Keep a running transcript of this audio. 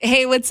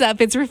Hey, what's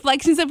up? It's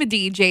Reflections of a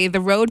DJ, the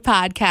Road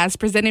podcast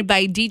presented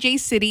by DJ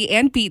City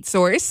and Beat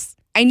Source.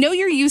 I know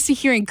you're used to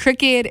hearing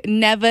Crooked,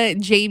 Neva,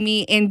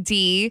 Jamie, and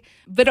D,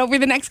 but over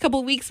the next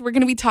couple weeks, we're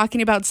going to be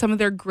talking about some of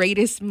their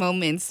greatest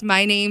moments.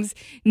 My name's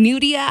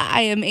Nudia.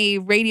 I am a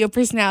radio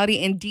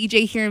personality and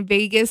DJ here in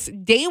Vegas,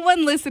 day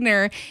one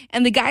listener,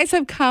 and the guys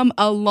have come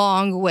a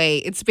long way.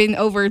 It's been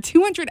over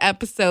 200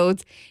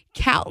 episodes,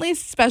 countless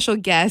special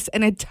guests,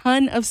 and a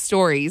ton of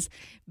stories.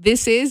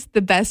 This is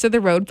the Best of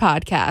the Road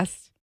podcast.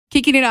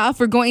 Kicking it off,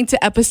 we're going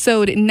to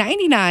episode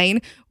 99,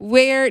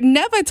 where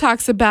Neva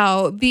talks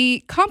about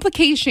the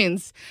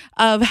complications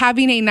of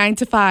having a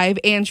 9-to-5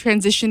 and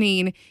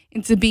transitioning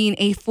into being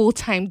a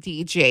full-time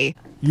DJ.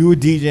 You were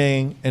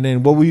DJing, and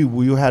then what were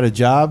you? You had a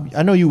job.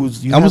 I know you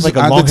had like a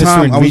at long the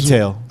history time, in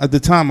retail. At the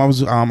time,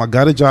 I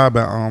got a job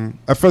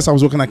at first I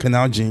was working at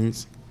Canal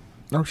Jeans.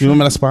 Oh, You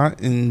remember that spot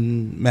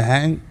in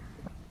Manhattan?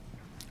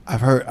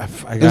 I've heard.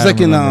 It was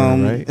like in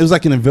right? it was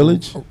like in a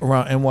village,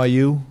 around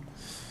NYU.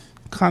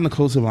 kind of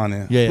close around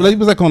there. Yeah. Like, it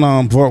was like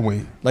on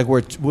Broadway, Like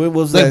where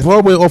was like that?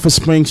 Broadway off of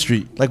Spring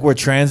Street. Like where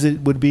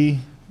Transit would be.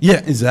 Yeah,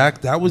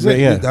 exact. That was it.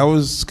 Yeah. That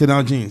was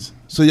Canal Jeans.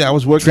 So yeah, I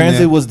was working Transit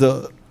there. was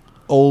the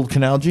old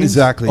Canal Jeans.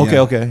 Exactly, Okay. yeah.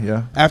 Okay.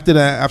 Yeah. After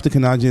that, after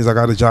Canal Jeans, I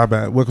got a job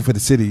at working for the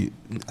city.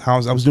 I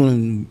was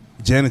doing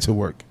janitor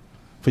work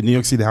for New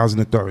York City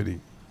Housing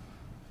Authority.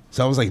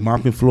 So I was like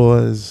mopping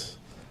floors,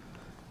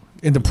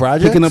 In the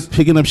projects.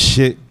 picking up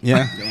shit.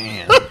 Yeah.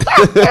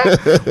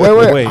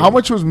 Wait. Wait. How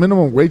much was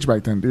minimum wage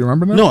back then? Do you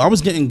remember that? No, I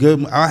was getting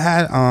good. I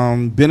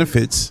had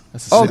benefits.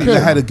 Okay. I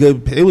had a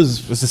good. It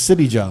was It's a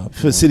city job.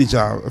 for a city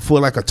job for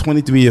like a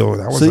 23-year-old.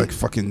 I was So- like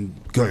fucking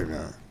good,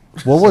 man.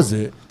 What was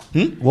it?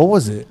 Hmm? What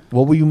was it?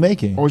 What were you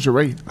making? What was your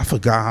rate? I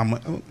forgot how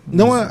much.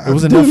 No, It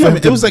was I do enough for remember.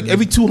 him to- It was like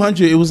every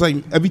 200. It was like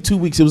every 2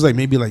 weeks. It was like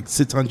maybe like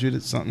 600 or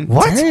something.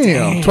 What?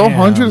 Damn.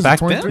 1,200 is Back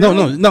 23?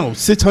 then? No,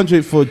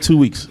 600 for 2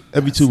 weeks.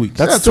 Every 2 weeks.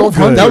 That's Yeah, so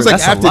 1200. good. That was like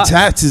That's a after lot.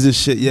 taxes and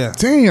shit. Yeah,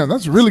 Damn,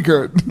 that's really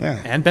good.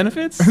 yeah. And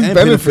benefits? And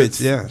benefits.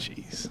 Yeah.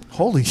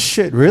 Holy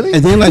shit! Really?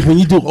 And then like when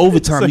you do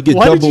overtime, It's you get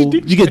like, why did double.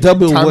 you do You get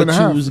double Time what and a you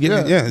half, was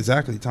getting. yeah. Yeah,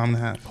 exactly. Time and a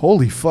half.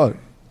 Holy fuck!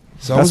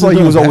 So I That's wasn't why you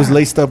doing was always bad.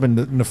 laced up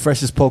in the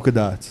freshest polka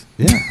dots.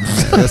 Yeah,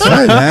 that's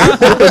right, man.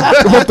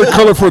 With the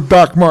colorful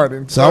Doc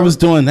Martin. So I was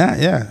doing that.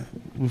 Yeah,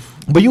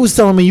 But you was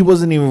telling me you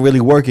wasn't even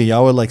really working.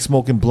 Y'all were like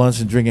smoking blunts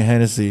and drinking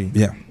Hennessy.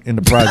 yeah. In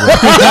the project.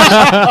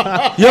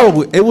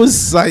 Yo, it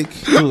was like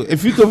dude,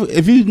 if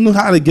you knew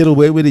how to get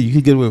away with it, you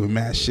could get away with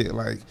mad shit.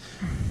 Like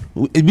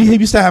we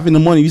used to have in the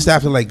morning, you used to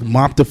have to like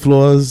mop the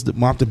floors,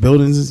 mop the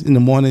buildings in the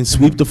morning,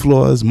 sweep the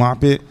floors,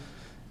 mop it.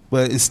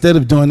 But instead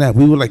of doing that,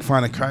 we would like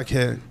find a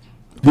crackhead.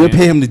 We would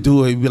pay him to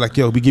do it. We'd be like,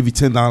 yo, we give you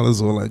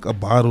 $10 or like a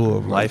bottle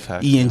of Life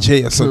hack.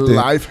 E&J or something.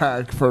 Life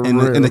hack for and,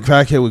 real. and the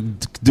crackhead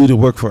would do the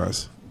work for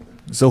us.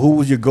 So who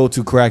was your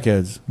go-to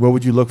crackheads? Where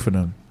would you look for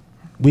them?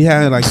 We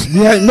had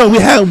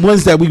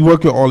ones that we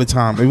worked with all the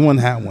time. Everyone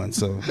had one,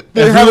 so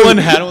Everyone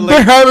had one. they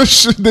Like, had they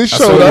all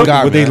showed we up.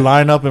 got. Would they man.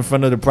 line up in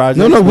front of the project?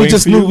 No, we waiting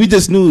just for you?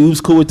 knew it was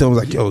cool with them. I was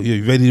like, yo,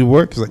 you ready to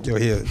work? It's like, yo,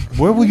 here.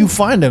 Where will you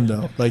find them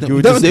though? Like you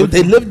were No, just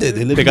they lived it.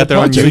 They lived They in got the their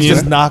own project. you would union.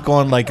 just knock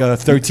on like a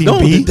 13B. No,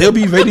 they'll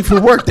be ready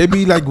for work. They'll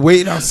be like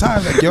waiting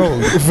outside, like, yo.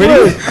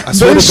 Really? I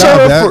swear They to showed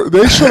God, up that.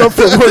 they showed up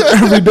for work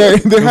every day.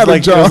 They It was had a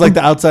like it job. was like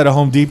the outside of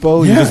Home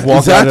Depot. You Yeah, just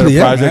walk out of exactly, the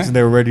yeah, projects man. and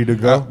they were ready to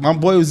go. My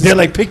boy was. They're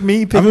like, pick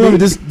me, I pick remember me.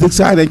 this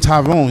guy named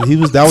Tyrone.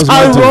 That was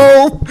my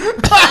Tyrone.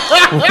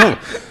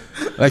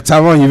 dude. Like,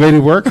 Tyrone, you ready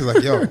to work? It's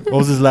like, yo. What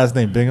was his last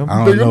name? Bingham.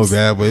 I don't know, Biggums?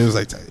 man, but it was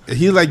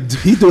like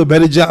he do a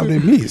better job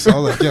than me. So I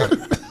was like, yo.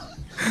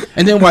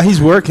 And then while he's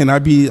working, I'll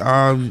be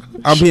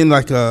in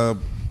like a,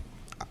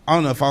 I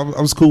don't know if I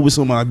was cool with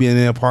someone. I'd be in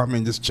an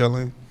apartment just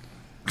chilling,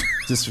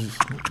 just In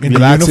the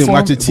relaxing, uniform?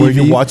 watching Were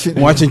you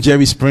TV, watching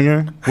Jerry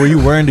Springer. Were you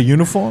wearing the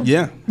uniform?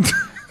 Yeah,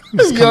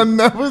 Yo,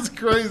 that was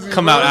crazy.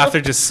 come out after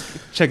just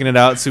checking it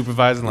out,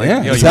 supervising, like,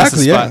 Yeah, yo,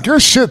 exactly, you missed yeah. the spot.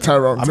 Good shit,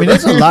 Tyrone. I mean,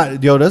 there's a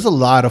lot. Yo, there's a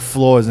lot of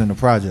floors in the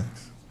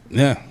projects.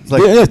 yeah,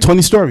 like- yeah.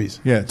 20 stories.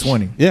 Yeah,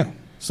 20. Yeah,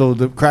 So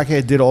the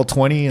crackhead did all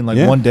 20 in like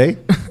Yeah. one day.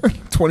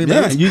 20 yeah.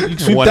 minutes. You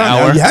sweep 1 down.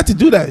 hour. You had to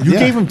do that. You yeah.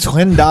 gave him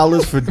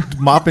 $10 for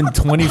mopping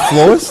 20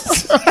 floors.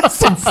 That's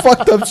some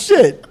fucked up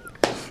shit.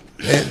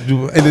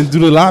 and then do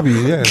the lobby.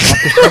 Yeah.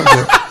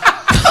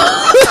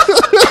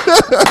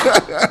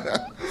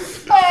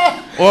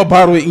 Or a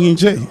bottle of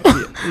E&J.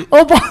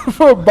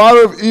 For a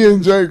bottle of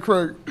E&J,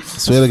 Craig.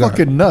 Swear to God.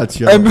 Fucking nuts,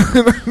 yo. And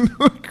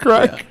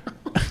crack.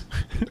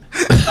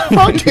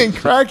 Fucking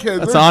crackhead.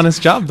 That's an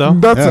honest job, though.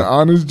 That's Yeah. an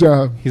honest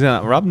job. He's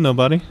not robbing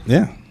nobody.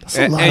 Yeah. That's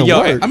a lot of yo,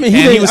 work. I mean,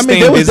 and he was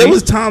staying there busy.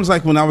 was times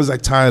like when I was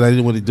like tired, I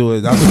didn't want to do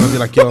it. I was gonna be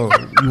like, "Yo,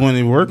 you want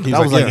to work?" He's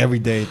That was like "Yeah."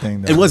 everyday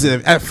thing. Though. It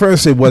wasn't at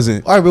first. It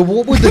wasn't. All right, but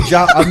what was the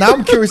job? Now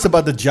I'm curious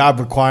about the job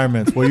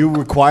requirements. Were you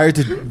required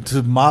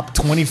to mop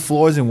 20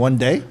 floors in one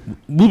day?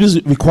 We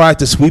was required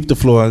to sweep the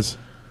floors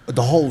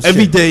The whole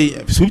every shit.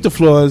 day, sweep the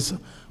floors,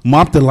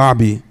 mop the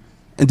lobby,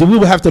 and then we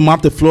would have to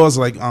mop the floors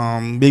like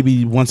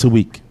maybe once a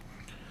week,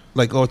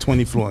 like all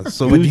 20 floors.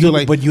 So But we would you- do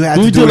like but you had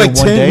we to would do it like in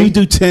one 10. day? We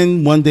do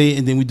 10 one day,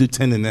 and then we do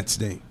 10 the next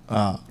day.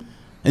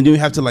 and then you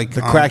have to like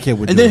The crackhead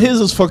would And do then it. his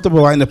was fucked up.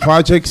 Like in the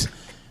projects,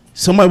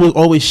 somebody was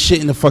always shit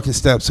in the fucking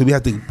steps, so we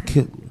had to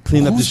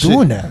clean up the Who's shit.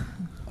 doing that?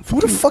 Who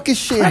the fuck is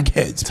shit?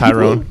 Crackheads.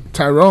 Tyrone.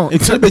 Tyrone.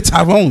 It could be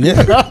Tyrone.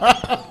 Yeah.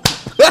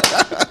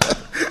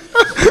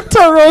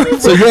 Tyrone.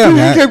 So, yeah,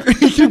 man.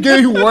 He keep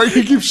getting work.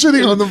 He keeps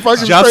shitting on the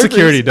fucking Job papers.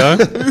 security, dog.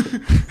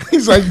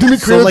 He's like, give me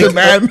So, credit, like,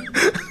 man.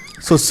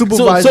 So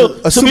supervisor, a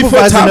before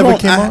supervisor never Tyrone,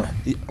 came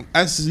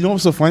out. You know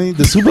what's so funny?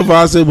 The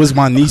supervisor was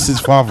my niece's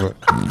father.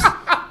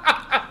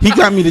 He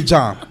got me the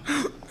job.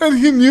 And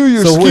he knew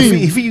your So scheme.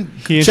 if he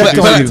He checked introduced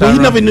on you you, to But he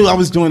Tyrone. never knew I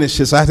was doing this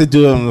shit, so I had to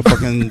do it on the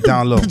fucking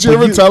down low. Did you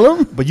ever tell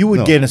him? but you would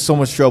No. get in so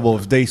much trouble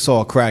if they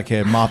saw a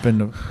crackhead mopping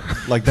the,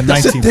 like the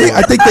That's the 19th thing. floor.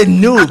 I think they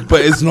knew, but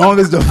as long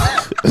as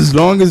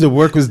the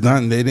work was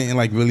done, they didn't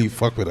like really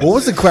fuck with us. What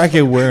was the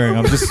crackhead wearing?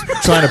 I'm just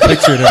trying to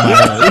picture it in my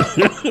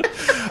head.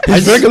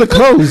 His regular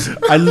clothes?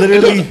 I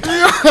literally,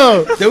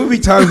 There would be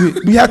times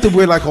we had to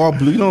wear like all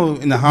blue. You know,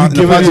 in the house,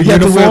 give him a you had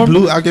to wear uniform?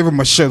 blue. I gave him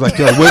a shirt like,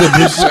 yo, wear the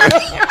blue shirt.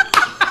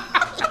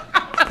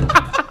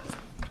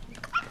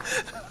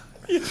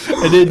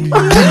 and then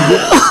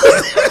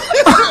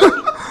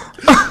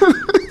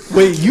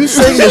wait, you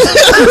saying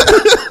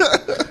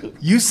this?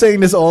 You saying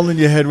this all in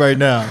your head right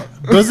now?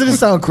 Doesn't it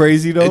sound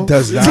crazy though? It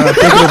does not. I'm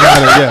thinking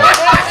about it.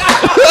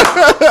 Yeah.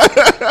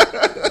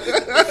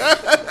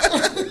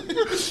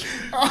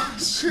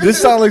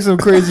 This sounds like some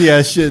crazy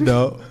ass shit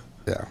though.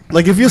 Yeah.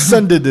 Like if your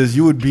son did this,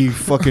 you would be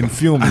fucking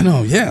fuming. I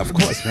know. Yeah, of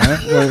course,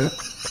 man.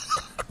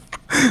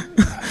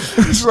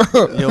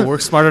 Yo,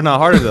 work smarter, not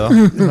harder, though.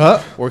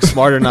 Huh? Work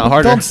smarter, not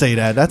harder. Don't say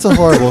that. That's a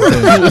horrible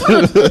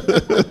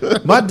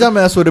thing. My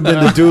dumbass would have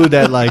been the dude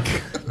that like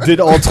did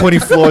all 20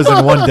 floors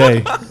in one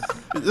day.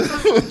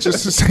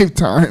 Just to save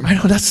time. I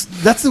know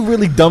that's a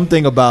really dumb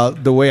thing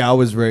about the way I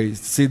was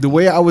raised. See, the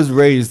way I was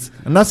raised,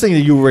 I'm not saying that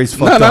you were raised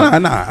fucked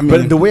up. No. I mean,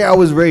 But the way I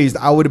was raised,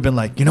 I would have been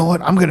like, you know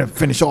what? I'm gonna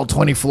finish all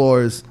 20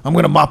 floors. I'm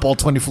gonna mop all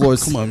 20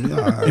 floors come on,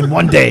 in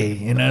one day,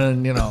 and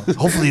then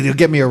hopefully they'll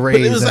get me a raise.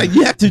 But it was and- like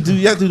you have to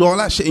do all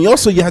that shit, and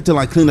also you had to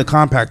like clean the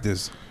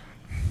compactors.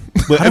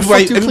 But How the fuck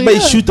do you clean everybody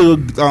that? shoot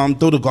the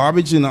throw the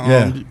garbage in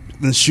Yeah.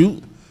 and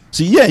shoot.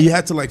 So yeah, you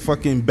had to like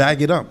fucking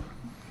bag it up.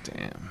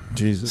 Damn.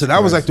 Jesus. So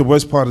that was like Christ. the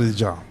worst part of the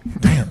job,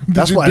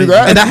 that's you why do they,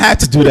 that? and I had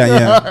to do that.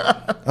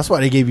 Yeah, That's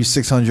why they gave you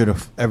 600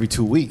 every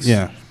 2 weeks.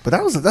 Yeah. but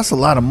that's a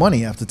lot of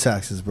money after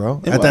taxes,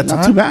 bro. It At that was time,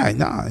 not too bad.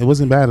 Nah, it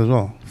wasn't bad at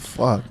all.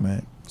 Fuck,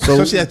 man.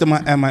 So Especially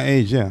at my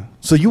age. Yeah,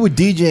 so you were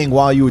DJing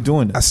while you were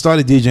doing I this,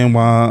 started DJing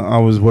while I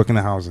was working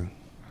in housing.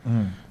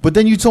 but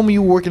then you told me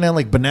you were working at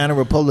like Banana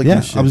Republic. Yeah,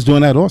 and shit. I was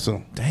doing that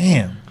also.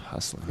 Damn.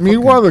 Hustling.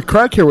 Meanwhile, the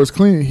crackhead was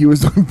cleaning. He was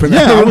doing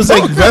banana. Yeah, I was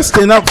like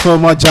vesting up for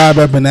my job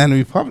at Banana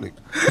Republic.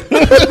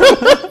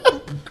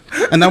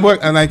 And I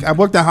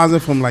worked at housing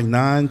from like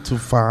 9 to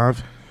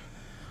 5.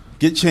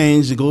 Get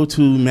changed to go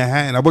to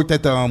Manhattan. I worked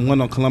at the one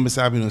on Columbus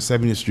Avenue on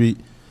 70th Street.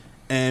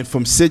 And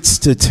from 6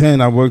 to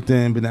 10, I worked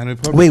in Banana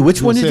Republic. Wait, which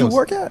doing one did you sales.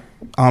 work at?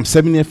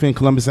 70th and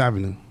Columbus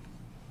Avenue.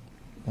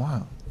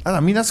 Wow. I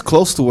mean, that's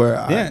close to where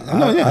Yeah,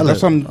 I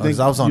that's live. what I'm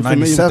I was on you're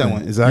familiar with 97. that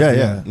one. Exactly.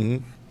 Yeah.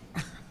 Mhm.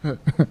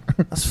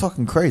 That's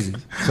fucking crazy.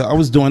 So I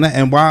was doing that.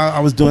 And while I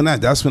was doing that,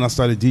 that's when I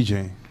started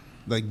DJing.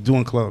 Like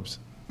doing clubs.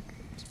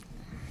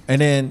 And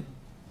then,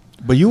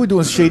 but you were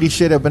doing shady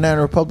shit at Banana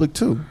Republic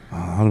too.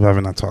 I'd rather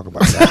not talk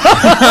about that.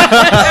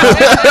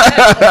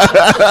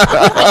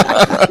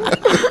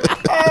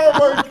 Oh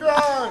my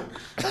god!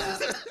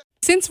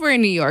 Since we're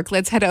in New York,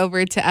 let's head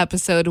over to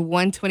episode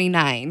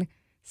 129.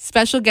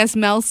 Special guest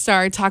Mel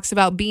Starr talks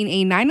about being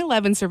a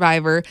 9/11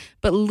 survivor,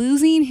 but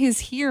losing his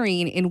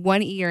hearing in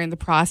one ear in the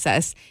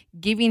process,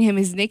 giving him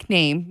his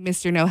nickname,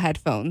 Mr. No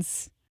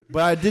Headphones.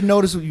 But I did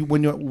notice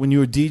when you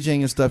were DJing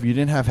and stuff, you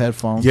didn't have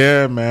headphones.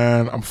 Yeah,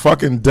 man. I'm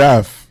fucking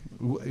deaf.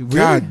 Really?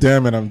 God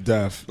damn it, I'm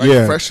deaf. Like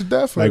yeah. fresh to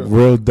death? Or? Like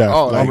real deaf.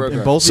 Oh, like, real in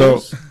deaf. both so,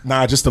 ears?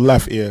 nah, just the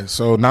left ear.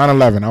 So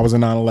 9/11. I was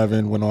in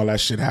 9/11 when all that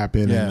shit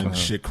happened Yeah. and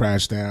shit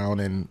crashed down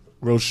and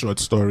real short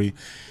story.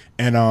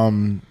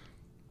 And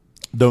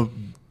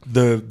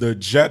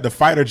the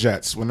fighter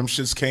jets, when them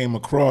shits came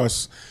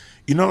across,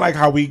 you know, like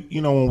how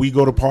when we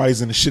go to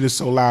parties and the shit is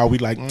so loud, we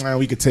like, man,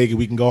 we could take it,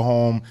 we can go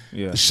home.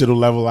 Yeah. The shit'll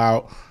level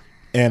out.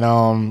 And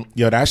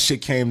that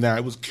shit came down.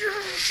 It was,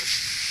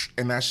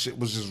 and that shit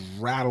was just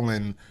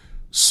rattling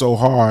so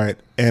hard.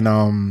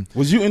 And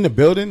Was you in the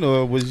building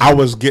or was you? I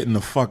was getting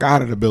the fuck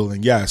out of the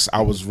building. Yes,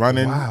 I was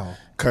running. Wow.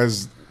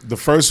 Because the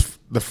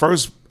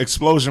first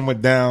explosion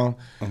went down,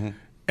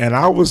 and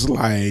I was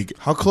like,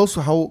 How close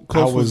I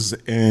was was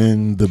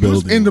in the He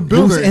was building. in the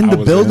You was building. in I the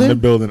was building? In the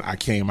building. I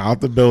came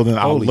out the building.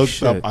 Holy I looked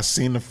shit. up. I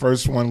seen the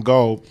first one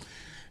go,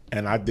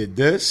 and I did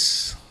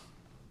this.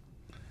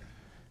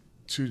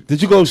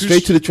 Did you go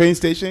straight to the train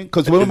station?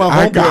 Because one of my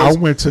I homeboys,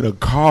 went to the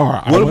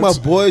car. one of my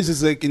boys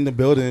is like in the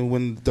building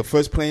when the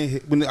first plane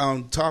hit, when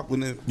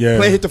the Yeah.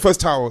 plane hit the first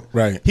tower.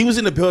 Right. He was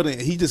in the building.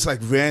 And he just like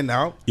ran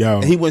out.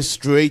 Yo. And he went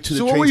straight to So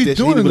the what train were you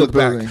station. doing He in didn't the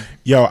look building? back.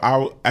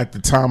 Yo, at the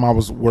time I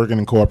was working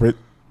in corporate.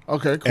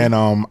 Okay, cool. And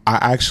I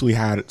actually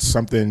had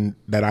something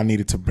that I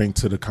needed to bring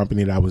to the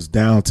company that was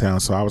downtown.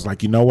 So I was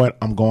like, you know what?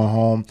 I'm going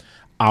home.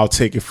 I'll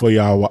take it for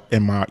y'all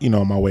in my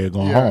my way of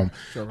going home.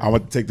 Sure. I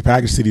went to take the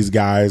package to these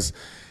guys,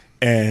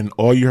 and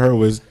all you heard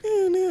was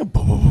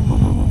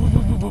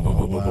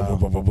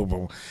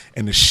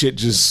and the shit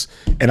just,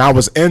 and I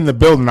was in the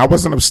building. I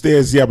wasn't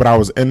upstairs yet, but I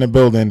was in the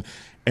building,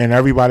 and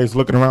everybody's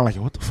looking around like,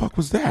 what the fuck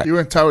was that? You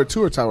were in Tower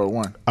 2 or Tower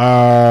 1?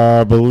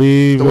 I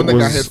believe The one it that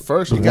got was hit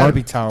first. It was gotta one-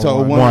 be Tower Tower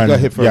 1. One got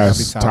hit first.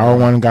 Yes, Tower Tower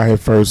One. 1 got hit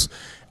first.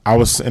 I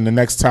was in the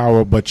next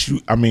tower, but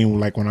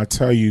like when I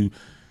tell you,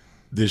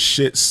 the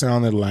shit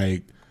sounded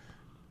like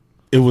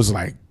it was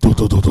like,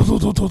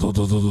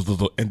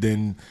 and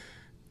then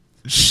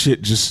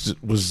shit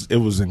just was. It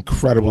was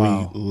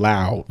incredibly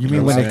loud. You know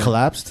mean what when I'm it saying?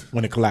 collapsed?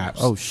 When it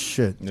collapsed. Oh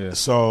shit!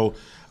 So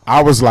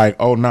I was like,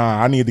 oh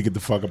nah, I need to get the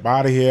fuck up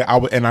out of here.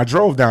 And I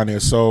drove down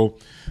there. So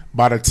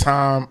by the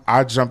time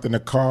I jumped in the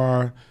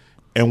car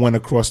and went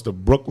across the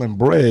Brooklyn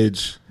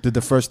Bridge. Did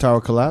the first tower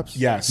collapse?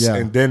 Yes. Yeah.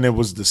 And then it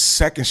was the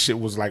second shit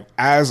was like,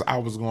 as I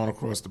was going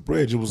across the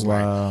bridge, it was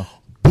Wow. like,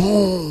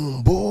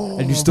 boom, boom.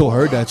 And you still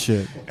heard that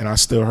shit. And I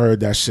still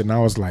heard that shit. And I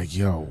was like,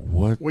 yo,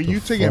 what Were the you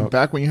taken fuck?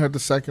 back when you heard the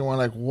second one?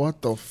 Like,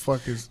 what the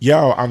fuck is...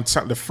 Yo,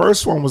 the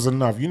first one was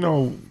enough. You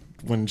know,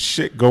 when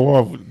shit go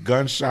off with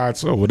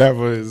gunshots or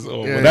whatever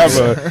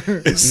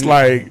it's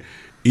like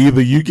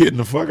either you getting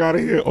the fuck out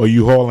of here or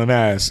you hauling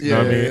ass. You know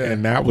what I mean? Yeah.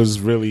 And that was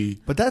really...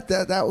 But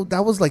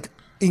that was like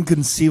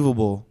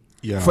inconceivable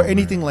Yeah, for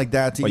anything man. like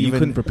that to Like, you even.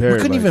 couldn't prepare, We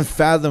couldn't like- even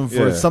fathom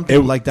for Yeah.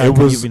 something like that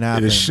to even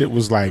happen. The shit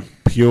was like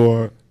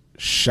pure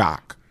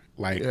shock.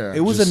 Like Yeah. It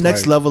was just the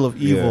next like- level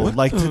of evil, Yeah.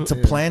 like to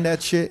plan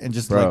that shit and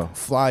just Bro. like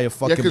fly a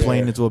fucking 'cause-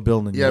 plane into a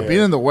building. Yeah,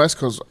 being in the West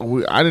Coast,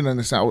 I didn't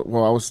understand.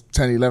 Well, I was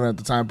 10, 11 at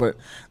the time, but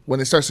when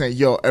they start saying,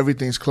 yo,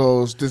 everything's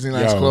closed,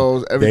 Disneyland's Yo,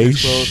 closed, they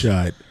everything's closed.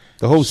 shut.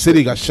 The whole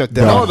city got shut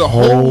down. No, the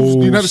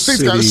whole United States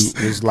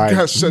city was like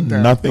got shut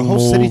down. nothing The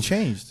whole city moved.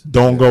 changed.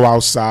 Don't go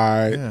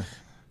outside. Yeah.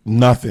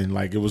 Nothing.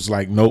 Like it was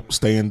like, nope,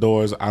 stay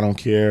indoors. I don't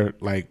care.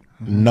 Like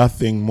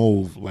nothing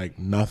moved. Like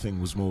nothing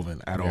was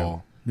moving at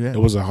all. Yeah. It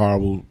was a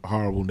horrible,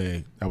 horrible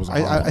day. That was a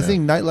horrible I day.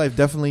 think nightlife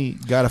definitely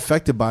got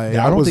affected by it.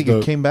 That I don't was think the-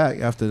 it came back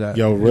after that.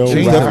 Yo, It real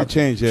changed. rap. Definitely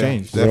changed. Yeah,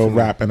 Changed. real Definitely.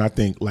 rap. And I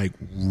think like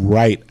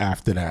right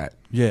after that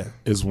Yeah.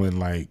 is when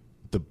like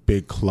the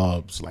big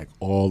clubs, like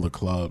all the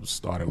clubs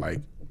started like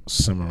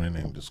simmering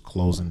and just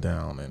closing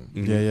down.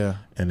 And Yeah.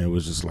 and it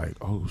was just like,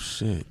 oh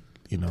shit,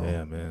 you know,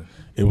 Damn, man.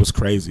 it was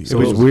crazy. It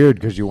was weird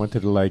because you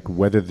wanted to like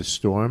weather the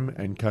storm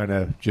and kind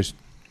of just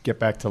get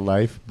back to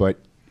life, but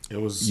It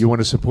was you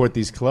want to support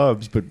these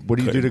clubs. But what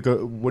do you do to Couldn't.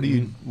 go?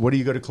 What do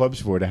you go to clubs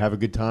for? To have a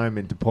good time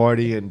and to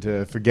party and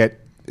to forget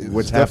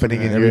what's definitely-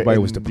 happening in everybody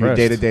your, was in your depressed.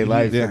 day-to-day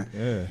life. Yeah.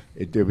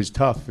 And it was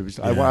tough. It was.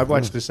 Yeah. I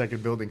watched the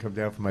second building come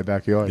down from my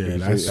backyard. yeah,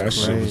 It was- that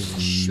shit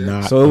was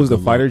not. So it was a the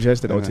good fighter look. jets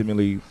that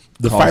ultimately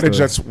The caused fighter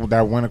jets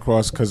that went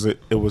across because it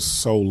was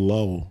so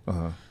low.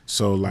 Uh-huh.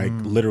 So like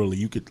literally,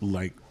 you could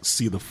like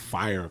see the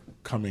fire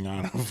coming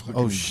out of fucking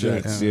Oh,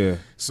 shit. jets. Yeah.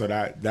 So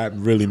that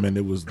really meant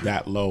it was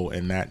that low,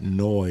 and that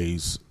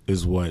noise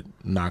is what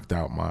knocked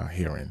out my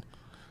hearing.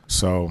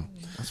 So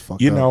That's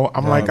fucked you up. know,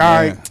 I'm Oh, like, man. all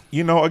right,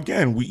 you know,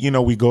 again,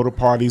 we go to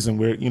parties and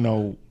we're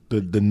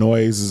the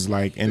noise is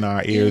like in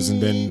our ears,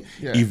 and then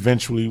Yeah.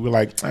 eventually we're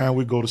like,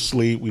 we go to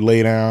sleep, we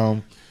lay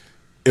down.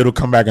 It'll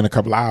come back in a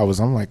couple of hours.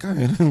 I'm like,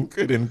 it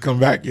didn't come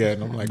back yet.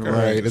 And I'm like, all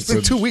right, It's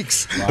been 2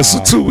 weeks. It's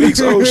a 2 weeks.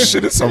 Oh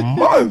shit, it's a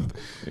month.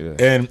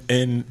 Yeah.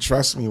 And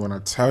trust me when I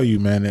tell you,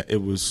 man,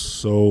 it was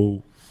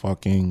so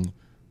fucking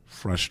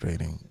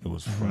frustrating. It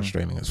was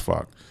frustrating as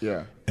fuck.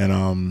 Yeah.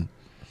 And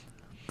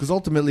Because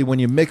ultimately, when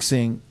you're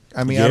mixing,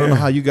 I mean, I don't know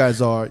Yeah. how you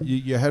guys are.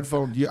 Your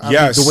headphones,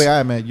 Yes. the way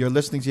I'm at, you're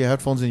listening to your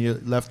headphones in your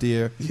left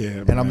ear, Yeah,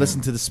 and man. I'm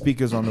listening to the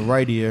speakers on the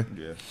right ear,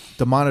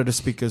 the monitor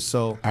speakers.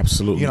 So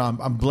absolutely, you know,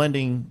 I'm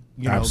blending,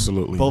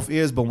 Absolutely. both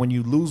ears. But when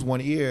you lose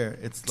one ear,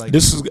 it's like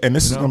this is you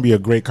know? going to be a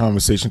great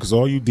conversation because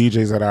all you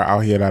DJs that are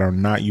out here that are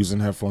not using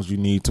headphones, you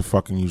need to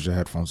fucking use your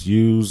headphones.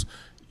 Use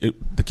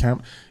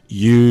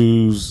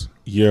use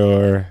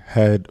your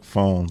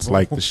headphones.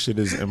 Like the shit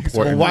is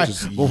important. why-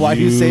 Just well, why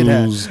do you say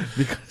that? use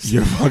Because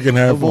your fucking but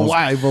headphones.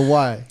 why? But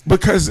why?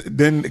 Because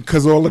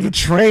all of the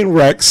train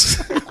wrecks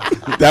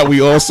that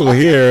we also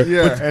hear.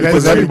 Yeah. And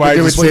Because that's nothing to everybody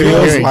do with just saving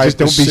feels hearing. like Just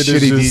don't the be shit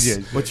is shitty just-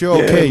 DJs. But you're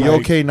Yeah, okay. You're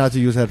like- okay not to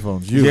use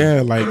headphones. You.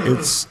 Yeah, like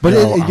it's. But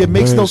yo, it I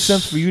makes no wish-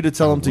 sense for you to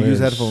tell I them to use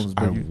wish- headphones.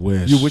 I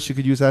But you wish you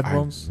could use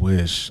headphones. I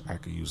wish I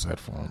could use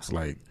headphones.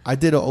 Like, I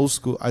did an old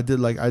school. I did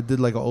like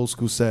an old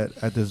school set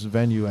at this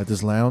venue at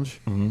this lounge,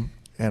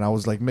 and I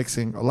was like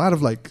mixing a lot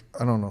of like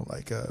I don't know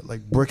like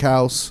Brick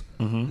House,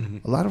 a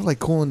lot of like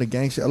Cool in the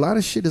Gang shit. A lot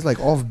of shit is like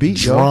off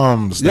beat, yo.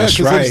 drums. Yeah, That's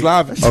because right. it's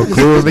live. Oh,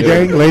 Cool in the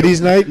Gang,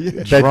 ladies' night.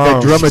 That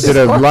Drums. drummer did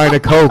a line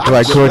of coke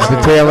like towards the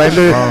tail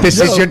end. This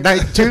is your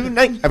night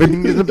tonight.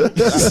 Everything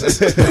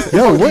is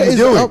Yo, what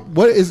is up?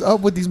 What is up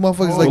with these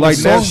motherfuckers? Like, Like like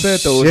the Nev song, said,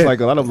 though, it's like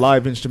a lot of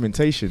live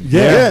instrumentation.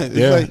 Yeah. it's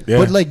yeah, like- yeah.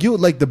 but like you,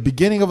 like the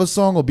beginning of a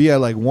song will be at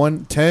like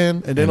 110,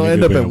 and then it'll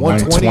end up at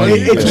 120.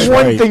 120. It's That's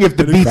one right. thing if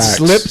the beat Facts.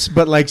 slips,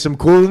 but like some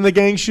Cool in the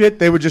Gang shit,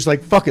 they were just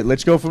like, fuck it,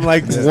 let's go from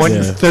like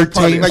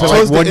 113 Like to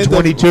towards the end of-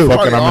 122.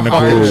 Fuck it, I'm in the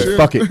Oh, groove. shit.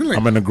 Fuck it.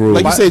 I'm in the groove.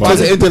 Like you say, Fuck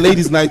towards it. the end of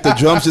ladies' night, the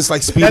drums just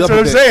like speed That's up what a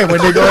I'm bit. saying.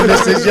 When they go in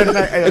this,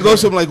 It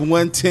goes from like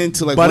 110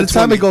 to like By the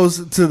time 120. it goes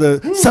to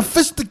the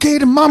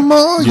sophisticated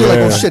mama, you're like,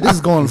 Yeah. oh shit, this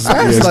is going Yeah,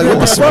 fast. it's like, going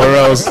what the fuck? somewhere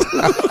else.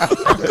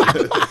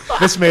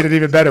 this made it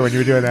even better when you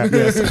were doing that.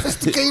 Yeah.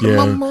 Sophisticated Yeah.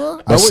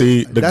 mama. But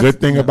see, the that's-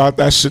 good thing about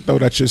that shit though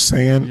that you're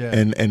saying, Yeah.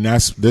 and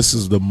this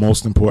is the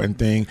most important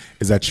thing,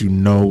 is that you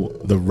know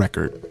the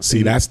record.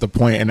 See, that's the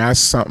point, and that's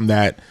something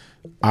that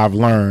I've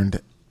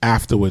learned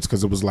afterwards,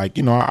 because it was like,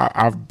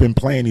 I've been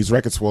playing these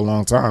records for a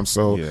long time,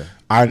 so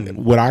Yeah.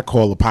 what I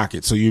call a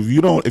pocket. So if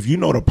you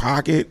know the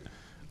pocket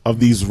of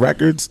these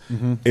records,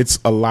 it's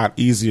a lot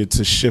easier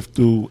to shift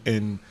through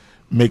and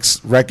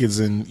mix records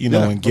and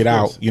and get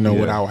out,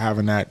 without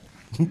having that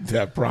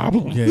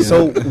problem. Yeah.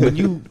 So when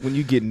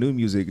you get new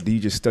music, do you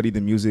just study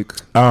the music?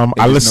 I and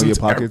just listen know your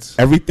to pockets.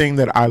 everything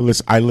that I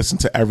listen. I listen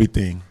to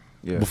everything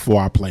Yeah.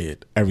 before I play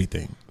it.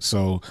 Everything.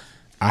 So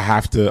I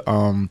have to.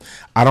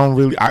 I don't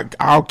really.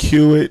 I'll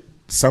cue it.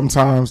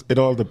 Sometimes it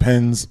all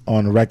depends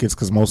on the records,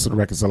 because most of the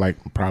records are like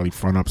probably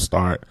front up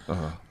start,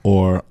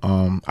 or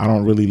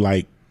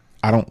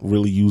I don't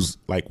really use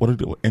like what are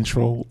the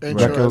intro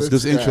records.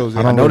 Just intros. I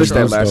I don't noticed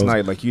really that last use those.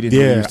 night. Like you didn't.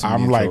 really Yeah, use too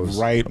many I'm like intros.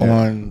 right Yeah.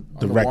 on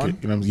the the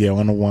record. one?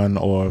 On the one,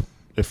 or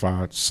if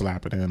I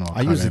slap it in, or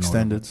I use cut in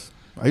or- extendeds.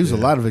 I use a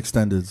lot of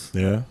extendeds.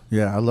 Yeah.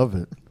 Yeah, I love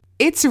it.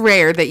 It's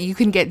rare that you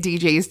can get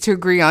DJs to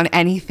agree on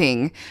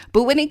anything,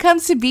 but when it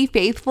comes to Be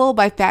Faithful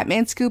by Fat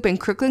Man Scoop and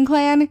Crooklyn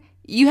Clan,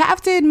 you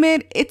have to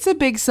admit it's a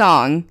big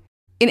song.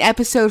 In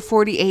episode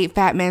 48,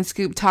 Fat Man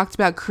Scoop talked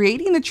about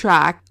creating the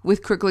track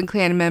with Crooklyn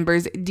Clan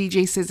members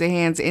DJ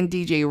Scissorhands and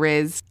DJ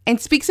Riz, and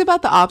speaks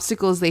about the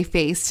obstacles they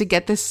faced to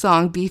get this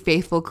song Be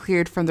Faithful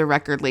cleared from the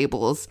record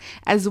labels,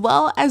 as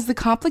well as the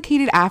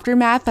complicated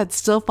aftermath that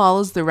still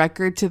follows the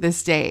record to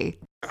this day.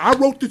 I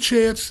wrote the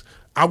chants,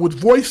 I would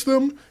voice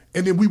them,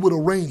 and then we would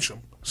arrange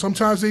them.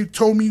 Sometimes they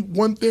told me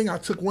one thing, I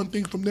took one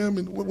thing from them,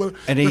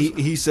 And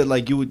he said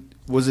like you would.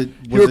 Was it?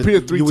 You repeat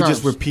it 3 You would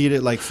just times. repeat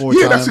it like 4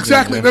 Yeah, times. that's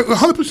exactly and- that's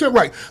 100%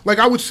 right. Like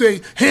I would say,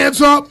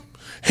 hands up,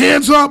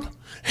 hands up,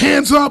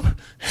 hands up,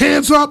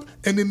 hands up,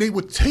 and then they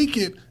would take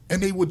it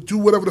and they would do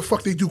whatever the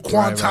fuck they do,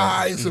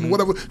 quantize and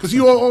whatever. Because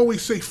he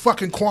always say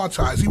fucking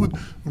quantize. He would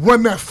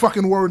run that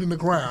fucking word in the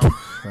ground.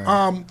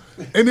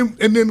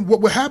 And then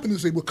what would happen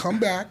is they would come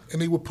back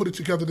and they would put it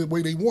together the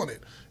way they wanted.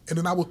 And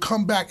then I would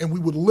come back and we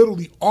would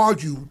literally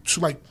argue to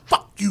like,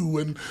 fuck you.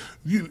 And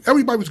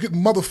everybody was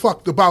getting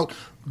motherfucked about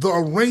the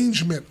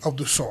arrangement of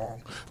the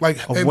song. Like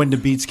Of and- when the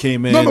beats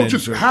came in. no, and-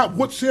 just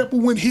what sample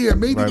went here.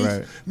 Maybe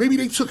Right. maybe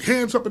they took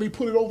hands up and they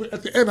put it over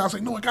at the end. I was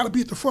like, no, it got to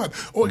be at the front,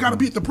 or it got to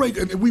be at the break,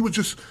 and we would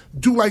just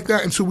do like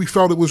that until we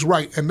felt it was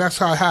right, and that's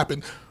how it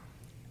happened.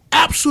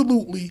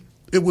 Absolutely,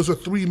 it was a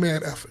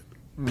 3-man effort.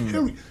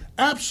 Period.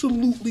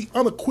 Absolutely,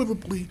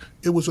 unequivocally,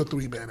 it was a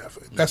 3-man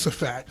effort. That's a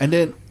fact. And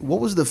then, what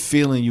was the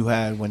feeling you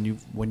had when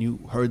you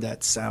heard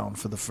that sound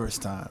for the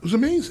first time? It was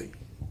amazing.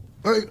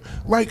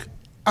 Like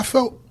I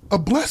felt a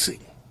blessing.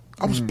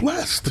 I was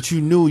blessed. But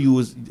you knew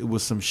it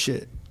was some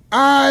shit.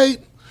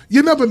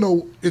 You never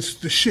know it's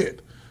the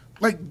shit.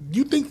 Like,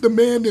 you think the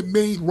man that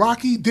made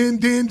Rocky, you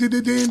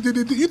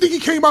think he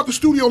came out the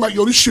studio like,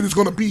 yo, this shit is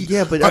gonna be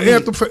Yeah, but an I mean,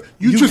 anthem for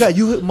you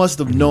must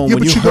have known Yeah,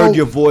 when but you you heard know-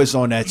 your voice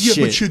on that yeah,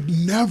 shit. but you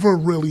never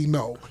really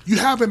know. You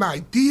have an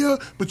idea,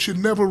 but you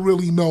never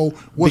really know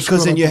what's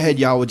Because gonna in your be. head,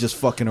 y'all were just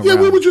fucking around. Yeah,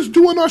 we were just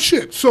doing our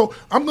shit. So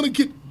I'm gonna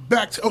get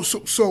back to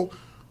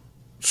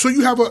so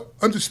you have a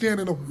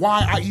understanding of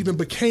why I even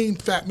became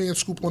Fat Man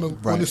Scoop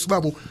on this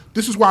level.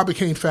 This is why I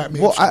became Fat Man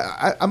Well, Scoop.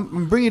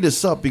 I'm bringing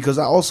this up because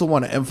I also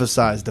want to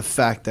emphasize the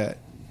fact that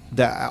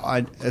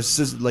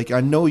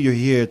I know you're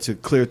here to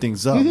clear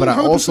things up, but I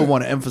also 100%.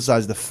 want to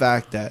emphasize the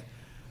fact that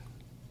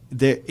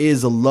there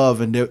is a love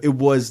and it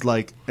was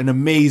like an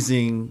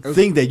amazing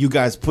thing that you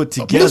guys put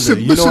together.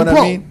 You know what bro,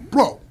 I mean?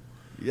 Bro,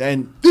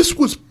 And this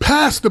was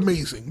past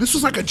amazing. This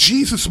was like a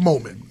Jesus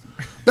moment.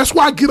 That's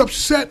why I get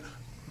upset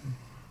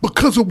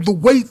because of the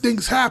way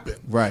things happen.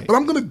 Right. But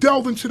I'm going to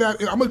delve into that.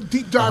 And I'm going to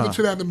deep dive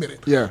into that in a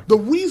minute. Yeah. The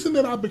reason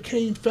that I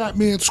became Fat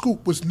Man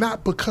Scoop was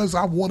not because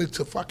I wanted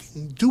to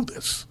fucking do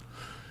this.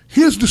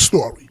 Here's the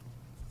story.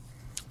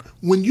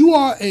 When you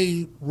are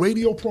a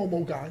radio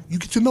promo guy, you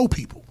get to know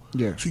people.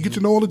 Yeah. So you get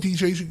to know all the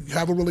DJs. You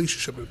have a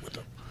relationship with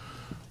them.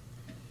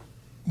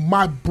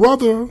 My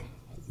brother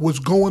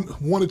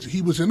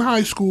he was in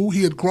high school.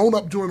 He had grown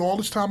up during all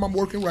this time I'm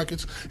working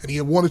records, and he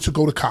had wanted to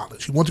go to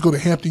college. He wanted to go to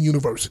Hampton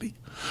University.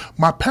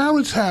 My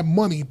parents had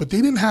money, but they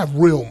didn't have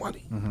real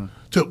money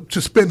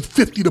to spend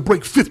 50 to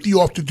break 50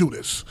 off to do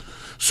this.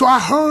 So I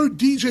heard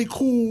DJ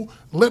Cool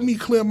let me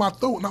clear my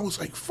throat, and I was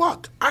like,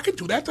 fuck, I can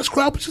do that. That's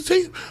crowd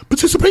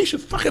participation.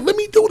 Fuck it, let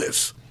me do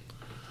this.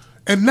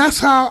 And that's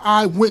how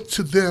I went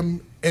to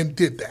them and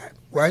did that,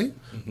 right?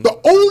 The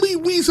only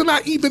reason I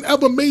even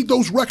ever made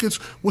those records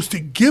was to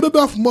get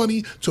enough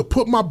money to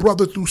put my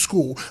brother through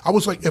school. I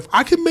was like, if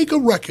I can make a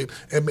record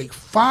and make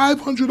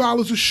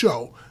 $500 a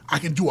show, I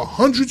can do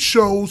 100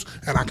 shows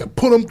and I can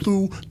put them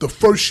through the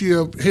first year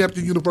of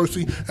Hampton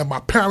University and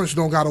my parents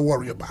don't got to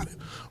worry about it.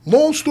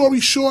 Long story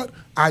short,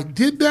 I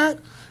did that.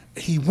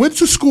 He went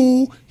to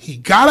school. He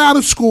got out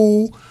of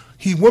school.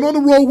 He went on the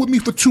road with me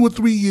for 2 or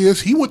 3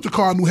 years. He went to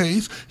Cardinal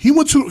Hayes. He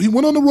went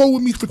on the road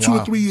with me for 2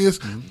 or 3 years.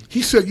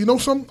 He said, you know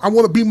something? I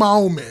want to be my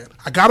own man.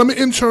 I got him an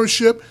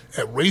internship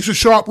at Razor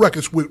Sharp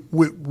Records with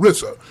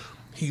RZA.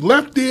 He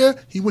left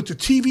there. He went to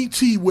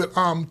TVT with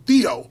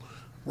Theo,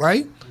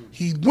 right?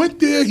 He went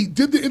there. He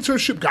did the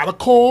internship, got a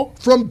call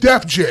from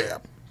Def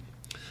Jam.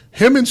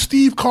 Him and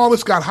Steve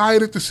Carlos got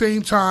hired at the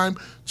same time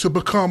to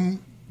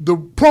become the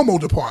promo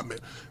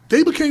department.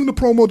 They became the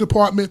promo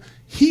department.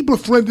 He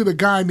befriended a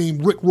guy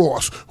named Rick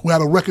Ross who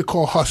had a record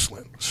called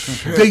Hustlin'.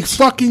 They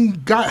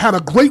fucking had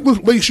a great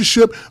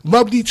relationship,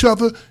 loved each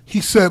other.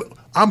 He said,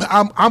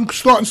 I'm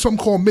starting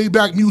something called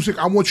Maybach Music.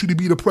 I want you to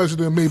be the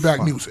president of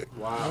Maybach Music.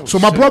 Wow. So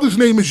my brother's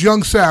name is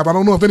Young Sav. I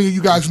don't know if any of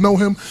you guys know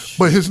him,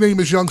 but his name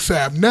is Young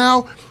Sav.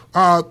 Now,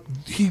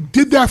 he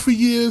did that for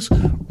years.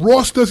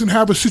 Ross doesn't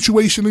have a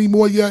situation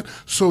anymore yet,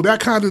 so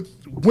that kind of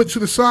went to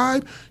the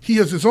side. He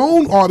has his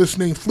own artist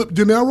named Flip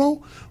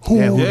Dinero, who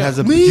has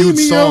a huge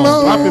song.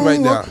 Drop it right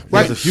now.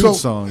 Right, has a huge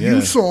song. Yeah.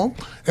 Huge song,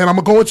 and I'm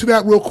gonna go into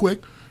that real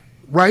quick.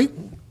 Right,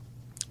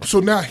 so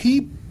now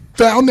he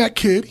found that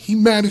kid. He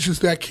manages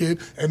that kid,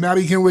 and now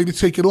they're getting ready to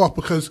take it off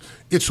because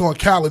it's on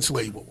Khaled's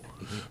label.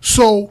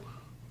 So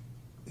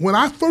when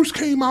I first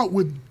came out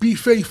with Be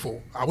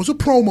Faithful, I was a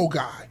promo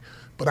guy.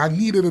 But I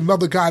needed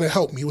another guy to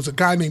help me. It was a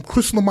guy named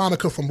Chris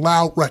LaMonica from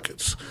Loud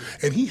Records.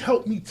 And he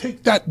helped me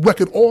take that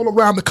record all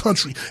around the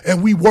country,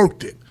 and we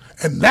worked it.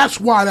 And that's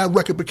why that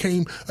record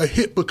became a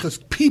hit, because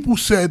people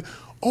said,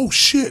 oh,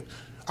 shit.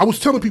 I was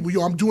telling people,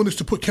 yo, I'm doing this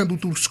to put Kendall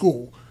through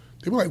school.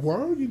 They were like,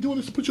 word? You doing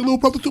this to put your little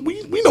brother through?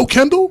 We know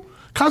Kendall.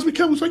 Cosby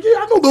Kendall was like,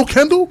 yeah, I know Lil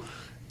Kendall.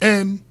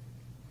 And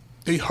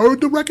they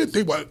heard the record.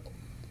 They were,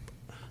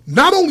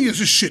 not only is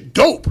this shit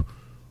dope,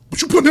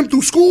 but you putting him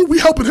through school, we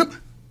helping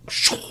him.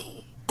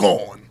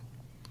 Gone.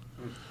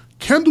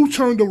 Kendall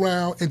turned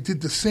around and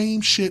did the same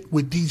shit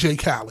with DJ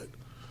Khaled.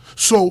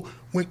 So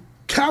when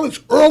Khaled's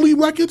early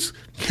records,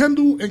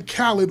 Kendall and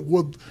Khaled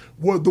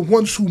were the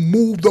ones who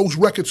moved those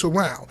records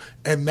around.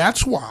 And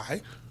that's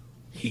why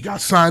he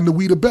got signed to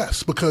We the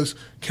Best, because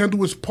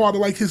Kendall was part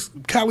of like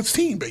Khaled's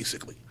team,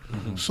 basically.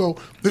 Mm-hmm. So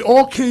they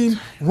all came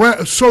around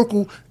a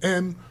circle,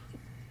 and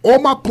all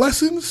my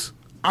blessings,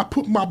 I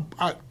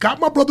got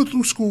my brother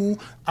through school.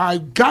 I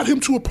got him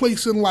to a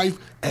place in life,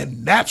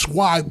 and that's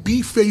why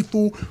Be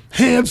Faithful,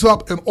 Hands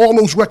Up, and all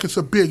those records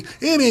are big.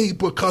 It ain't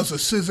because of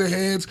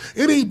Scissorhands.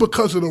 It ain't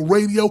because of the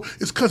radio.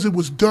 It's because it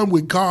was done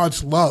with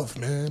God's love,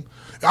 man.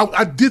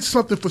 I did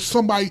something for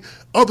somebody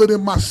other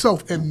than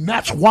myself, and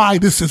that's why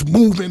this is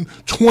moving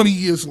 20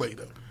 years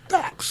later.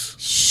 Facts.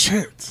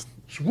 Shit.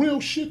 It's real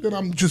shit that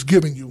I'm just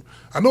giving you.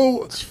 I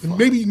know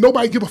maybe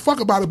nobody give a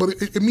fuck about it, but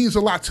it means a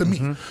lot to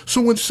me.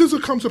 So when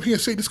SZA comes up here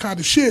and say this kind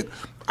of shit,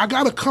 I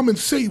got to come and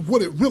say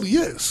what it really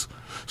is.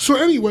 So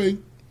anyway,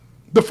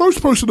 the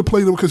first person to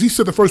play it, because he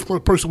said the first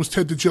person was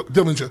Ted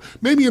Dillinger,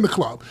 maybe in the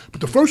club,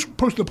 but the first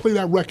person to play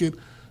that record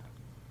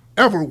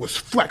ever was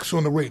Flex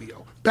on the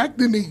radio. Back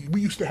then,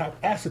 we used to have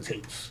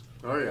acetates.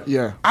 Oh, yeah.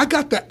 Yeah. I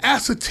got the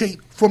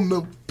acetate from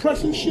the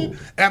press and shit,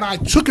 and I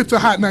took it to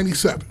Hot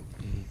 97.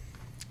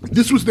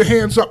 This was the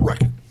Hands Up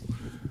record.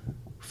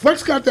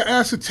 Flex got the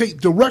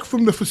acetate direct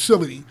from the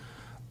facility.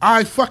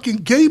 I fucking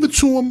gave it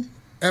to him,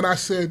 and I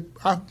said,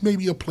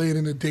 maybe I'll play it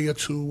in a day or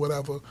two,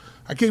 whatever.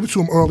 I gave it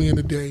to him early in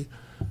the day.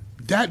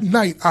 That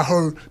night, I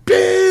heard,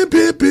 where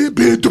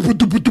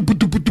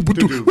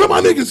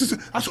my niggas is?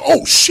 I said,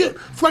 oh shit,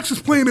 Flex is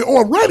playing it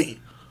already.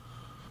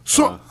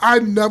 So I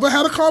never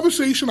had a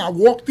conversation. I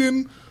walked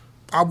in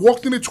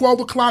at 12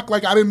 o'clock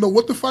like I didn't know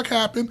what the fuck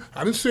happened.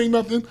 I didn't say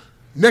nothing.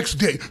 Next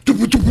day, where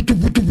my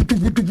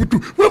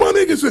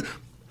niggas at?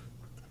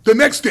 The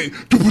next day,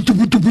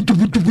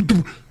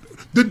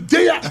 the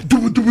day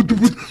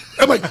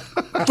I'm like,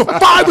 for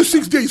 5 or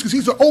 6 days, because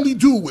he's the only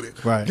dude with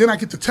it. Right. Then I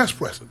get the test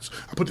pressings.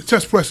 I put the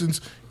test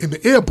pressings in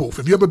the air booth.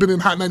 If you ever been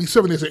in Hot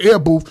 97, there's an air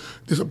booth.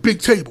 There's a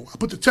big table. I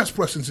put the test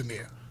pressings in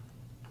there.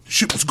 The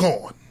shit was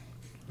gone.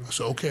 I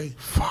said, okay,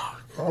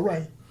 fuck, all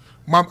right.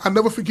 I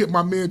never forget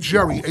my man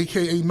Jerry,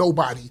 a.k.a.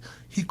 Nobody.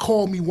 He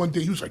called me one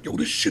day. He was like, yo,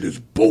 this shit is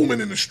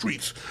booming in the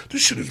streets.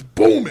 This shit is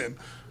booming.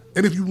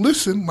 And if you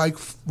listen, like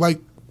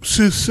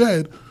Sis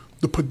said,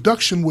 the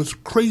production was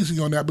crazy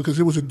on that because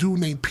there was a dude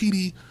named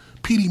Petey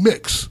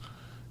Mix,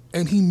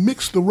 and he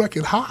mixed the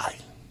record high.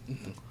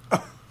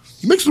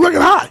 He mixed the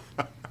record high.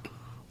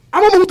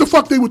 I don't know what the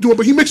fuck they were doing,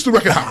 but he mixed the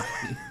record high.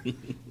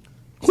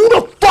 Who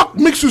the fuck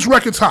mixes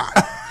records high?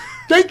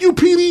 Thank you,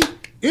 Petey,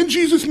 in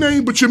Jesus'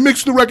 name, but you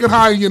mixed the record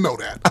high and you know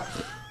that.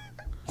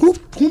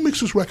 Who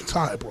mixes records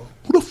high, bro?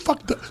 Who the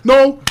fuck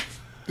No,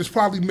 there's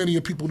probably many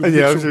people that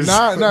mix it.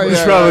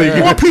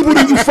 More people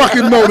than you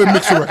fucking know that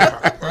mix the record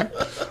high,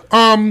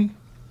 right?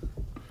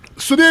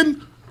 So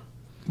then,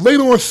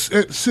 later on,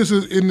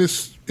 SZA, in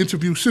this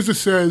interview, SZA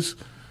says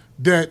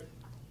that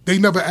he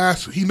never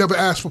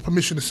asked for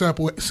permission to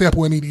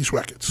sample any of these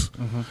records.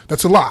 Mm-hmm.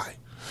 That's a lie.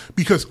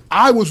 because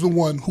I was the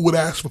one who would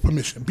ask for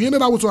permission. Being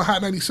that I was on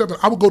Hot 97,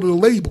 I would go to the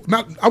label.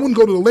 I wouldn't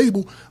go to the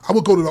label. I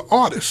would go to the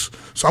artist.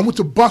 So I went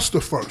to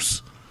Buster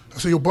first. I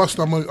said, yo,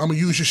 Buster, I'm gonna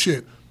use your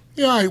shit.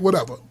 Yeah, all right,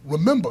 whatever.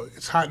 Remember,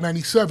 it's Hot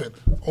 97,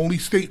 only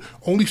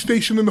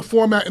station in the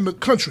format in the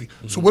country.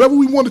 So whatever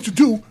we wanted to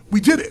do,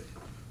 we did it,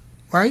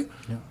 right?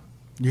 Yeah.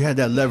 You had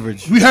that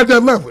leverage. We had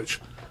that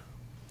leverage.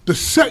 The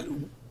set,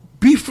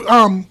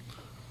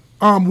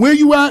 where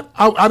you at?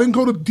 I didn't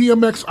go to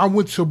DMX. I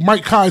went to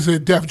Mike Kaiser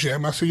at Def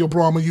Jam. I said, yo,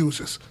 bro, I'm gonna use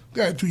this.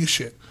 Go ahead, do your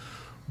shit.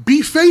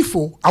 Be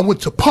Faithful, I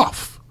went to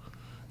Puff,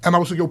 and I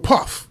was like, yo,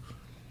 Puff,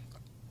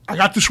 I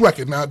got this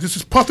record now. This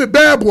is Puff at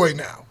Bad Boy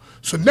now.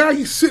 So now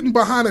he's sitting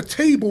behind a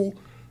table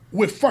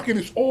with fucking,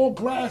 it's all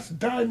glass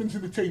diamonds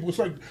in the table. It's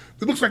like,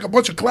 it looks like a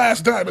bunch of glass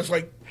diamonds,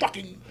 like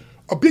fucking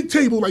a big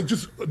table, like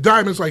just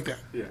diamonds like that.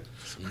 Yeah.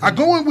 I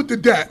go in with the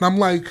dat, and I'm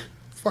like,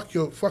 fuck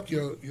your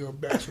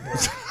basketball.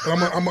 So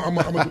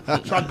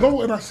I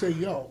go and I say,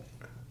 yo,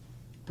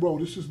 bro,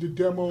 this is the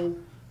demo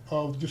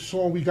of the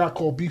song we got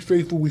called Be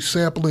Faithful. We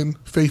sampling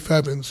Faith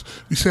Evans.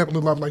 We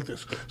sampling Love Like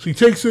This. So he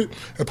takes it,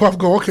 and Puff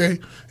go, okay,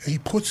 and he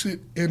puts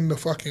it in the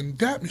fucking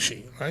dat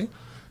machine, right?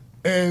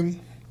 And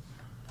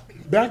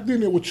back then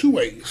there were 2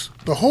 ways.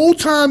 The whole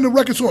time the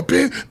record's on, you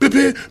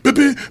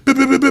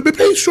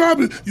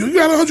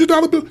got a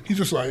 $100 bill. He's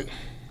just like,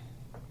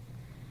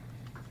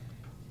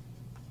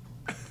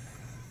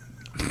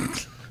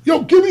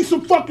 yo, give me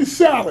some fucking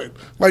salad.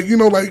 Like, you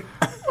know, like,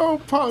 yo,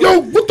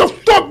 what the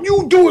fuck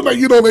you doing? Like,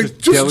 you know, like,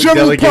 just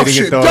general puff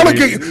shit.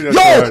 Delegating.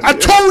 Yo, I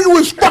told you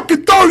it's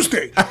fucking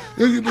Thursday.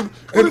 And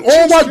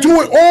all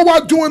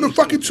I doing the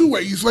fucking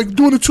 2-way. He's like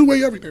doing the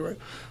 2-way everything, right?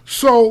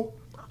 So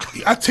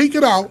I take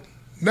it out.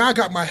 Now I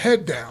got my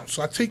head down.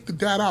 So I take the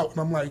dat out, and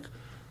I'm like,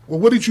 well,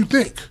 what did you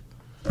think?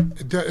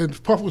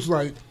 And Puff was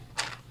like,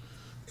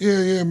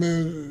 yeah,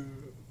 man.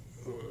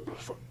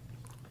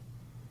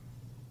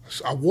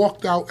 So I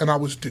walked out, and I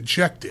was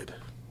dejected.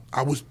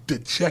 I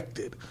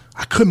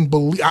couldn't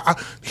believe.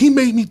 He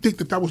made me think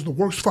that was the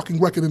worst fucking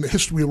record in the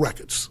history of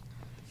records.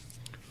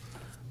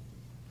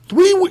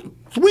 3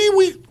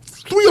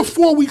 or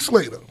 4 weeks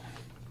later,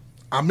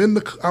 I'm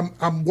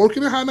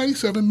working at High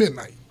 97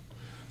 midnight.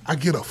 I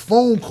get a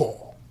phone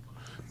call.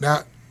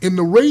 Now, in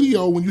the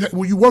radio, when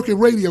you work in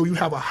radio, you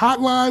have a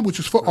hotline, which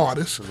is for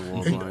artists.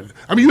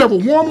 You have a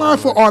warm line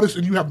for artists,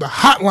 and you have the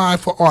hotline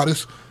for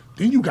artists.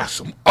 Then you got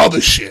some other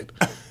shit.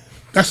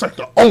 That's like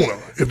the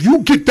owner. If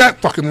you get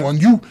that fucking one,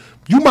 you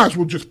might as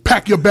well just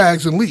pack your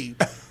bags and leave.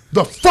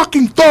 The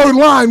fucking third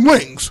line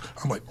rings.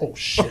 I'm like, oh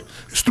shit,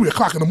 it's 3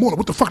 o'clock in the morning.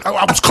 What the fuck?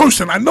 I was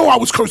cursing. I know I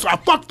was cursing. I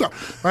fucked up,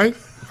 right?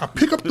 I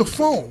pick up the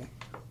phone,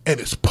 and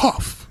it's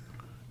Puff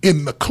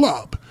in the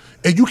club.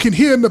 And you can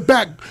hear in the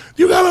back,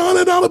 you got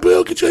a $100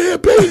 bill, get your hair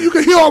paid. You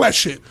can hear all that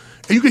shit.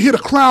 And you can hear the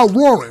crowd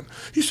roaring.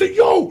 He said,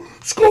 yo,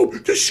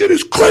 Scoop, this shit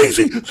is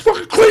crazy. It's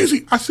fucking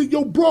crazy. I said,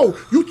 yo, bro,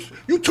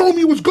 you told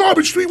me it was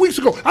garbage 3 weeks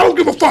ago. I don't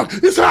give a fuck.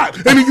 It's hot.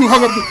 And then he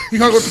hung up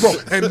the phone.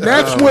 And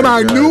that's when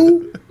I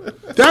knew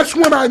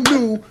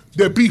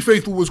that Be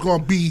Faithful was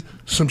going to be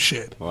some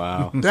shit.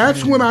 Wow.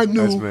 That's when I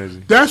knew. That's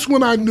amazing. That's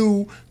when I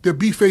knew that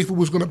Be Faithful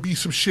was going to be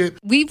some shit.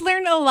 We've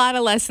learned a lot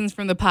of lessons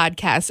from the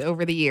podcast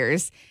over the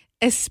years.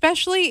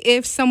 Especially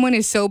if someone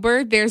is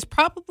sober, there's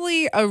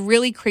probably a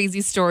really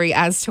crazy story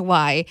as to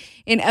why.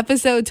 In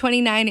episode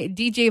 29,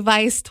 DJ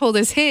Vice told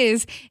us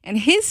his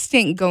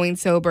stint going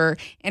sober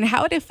and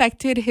how it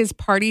affected his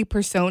party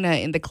persona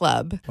in the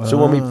club.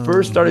 So when we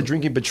first started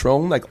drinking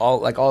Patron, like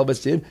all of us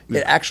did,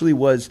 it actually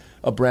was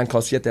a brand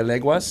called Siete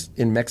Leguas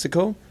in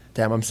Mexico.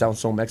 Damn, I'm sounding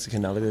so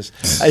Mexican now. Look at this.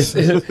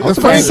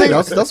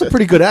 That's a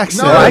pretty good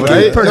accent. No, I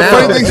can pronounce. The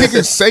funny thing, he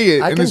can say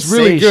it, and it's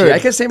really good. Shit. I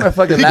can say my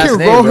fucking he last can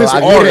name, roll bro.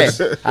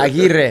 his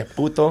Aguirre,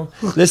 puto.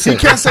 Listen, he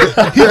can't say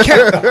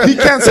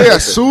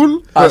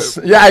azul.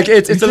 Yeah,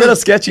 it's a little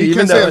sketchy. He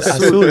even can't though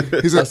say azul.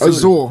 He's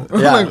azul.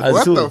 Yeah, like,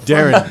 what azul. the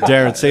fuck?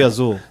 Darren, say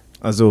azul.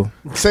 Azul.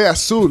 Say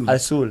azul.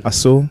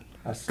 Azul.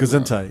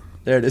 Gesundheit.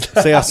 There it is.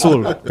 Say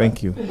azul.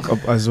 Thank you.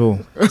 Azul.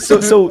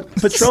 So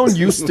Patron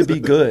used to be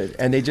good,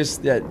 and they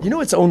just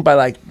it's owned by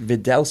like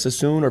Vidal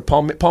Sassoon or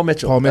Paul Mitchell.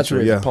 Paul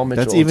Mitchell, yeah. Paul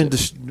Mitchell.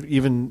 That's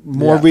even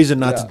more reason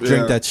not to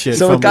drink that shit.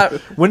 So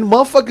when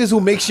motherfuckers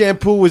who make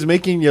shampoo was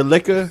making your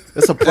liquor,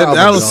 that's a problem.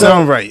 That don't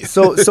sound right.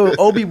 So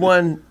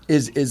Obi-Wan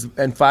is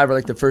and Five are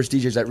like the first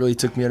DJs that really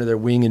took me under their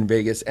wing in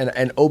Vegas.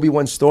 And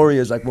Obi-Wan's story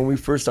is like when we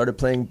first started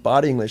playing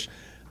Body English,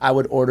 I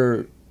would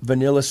order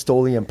vanilla,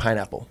 Stoli, and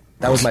pineapple.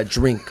 That was my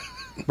drink.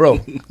 Bro,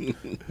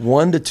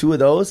 1 to 2 of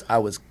those, I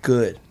was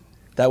good.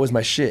 That was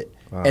my shit.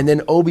 Wow. And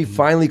then Obi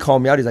finally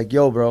called me out. He's like,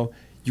 yo, bro,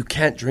 you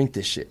can't drink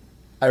this shit.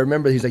 I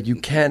remember he's like, you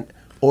can't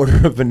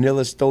order a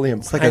vanilla, Stoli,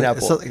 and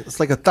pineapple.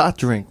 It's like a thought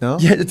drink, no?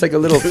 Yeah, it's like a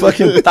little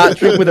fucking thought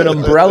drink with an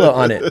umbrella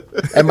on it.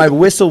 And my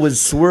whistle was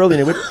swirling.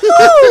 It went,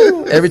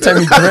 woo! Every time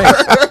he drank.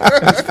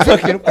 It was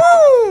fucking,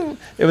 woo!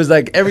 It was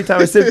like every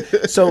time I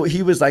said, so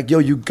he was like, yo,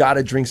 you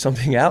gotta drink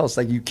something else.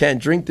 Like, you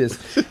can't drink this.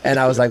 And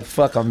I was like,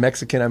 fuck, I'm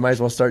Mexican. I might as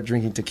well start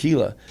drinking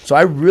tequila. So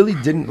I really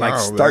didn't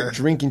start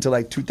drinking till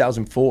like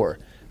 2004.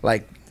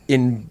 Like,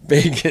 in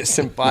Vegas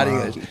and body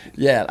English.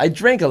 Yeah, I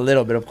drank a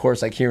little bit, of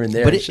course, like here and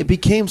there. But and it shit.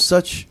 became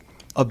such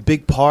a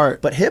big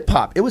part. But hip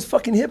hop, it was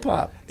fucking hip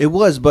hop. It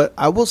was, but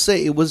I will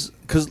say it was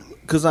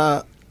because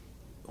I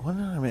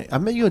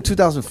met you in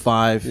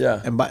 2005.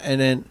 Yeah.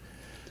 And then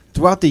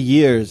throughout the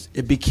years,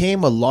 it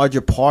became a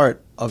larger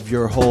part of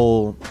your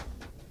whole.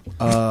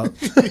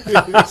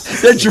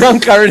 They're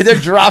drunk already. They're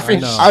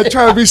dropping. I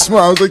try to be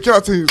smart. I was like, yo,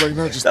 I'll tell you. He's like,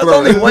 no, just That's throw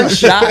only it. one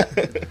shot.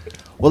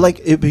 Well,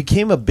 like it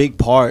became a big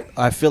part.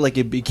 I feel like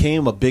it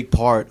became a big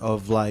part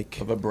of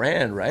like Of a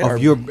brand, right?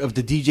 of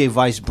the DJ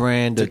Vice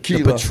brand, the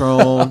Tequila.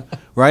 Patron,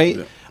 right?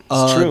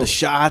 true. The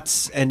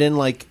shots, and then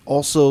like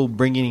also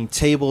bringing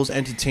tables,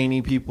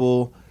 entertaining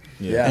people.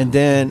 Yeah. And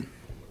then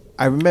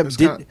I remember, It's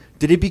kinda-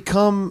 did it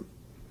become?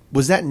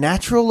 Was that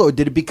natural or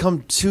did it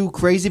become too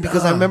crazy?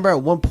 Because I remember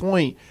at one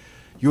point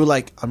you were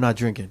like, "I'm not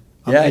drinking."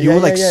 Yeah, and you yeah,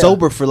 were like yeah, yeah.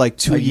 sober for like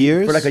 2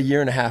 years. For like a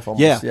year and a half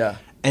almost. Yeah, Yeah.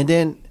 And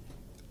then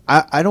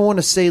I don't want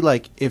to say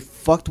like it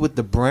fucked with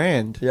the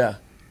brand. Yeah.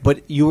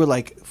 But you were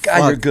like, God,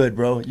 fuck. you're good,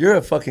 bro. You're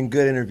a fucking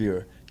good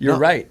interviewer. You're No.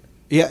 right.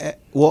 Yeah.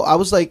 Well, I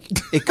was like,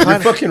 it You're kind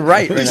of fucking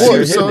right. Right now. Well,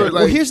 You're so, hitting it.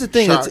 well, like, here's the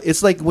thing. shot.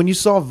 It's like when you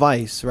saw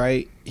Vice,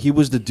 right? He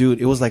was the dude.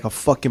 It was like a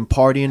fucking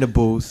party in the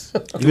booth.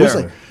 It Yeah. was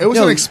like It was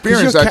yo, an 'cause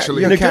experience, you're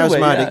actually. You're In a good way,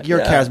 charismatic. yeah, You're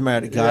a yeah.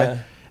 charismatic guy. Yeah.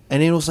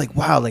 And it was like,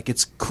 wow, like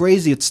it's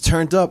crazy. It's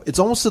turned up. It's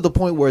almost to the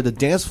point where the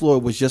dance floor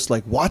was just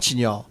like watching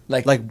y'all,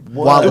 Like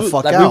wow the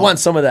fuck like out. we want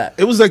some of that.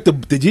 It was like the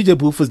DJ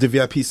booth was the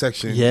VIP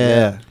section.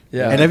 Yeah.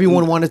 Yeah. And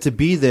everyone wanted to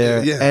be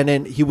there. Yeah. And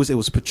then it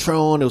was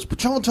Patron. It was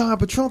Patron time,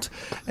 and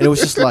it was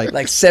just like,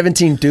 Like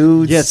 17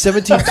 dudes. yeah,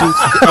 17 dudes.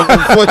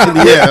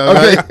 Unfortunately,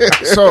 yeah.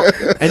 Okay, so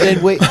And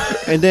then wait,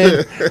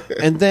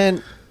 and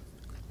then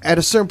at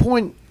a certain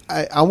point,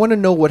 I want to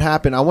know what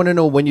happened. I want to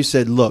know when you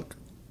said, "Look,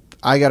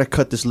 I got to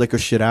cut this liquor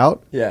shit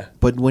out." Yeah.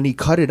 But when he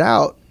cut it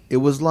out, it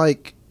was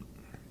like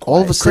all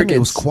of a sudden it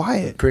was Crickets.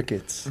 quiet.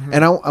 Crickets.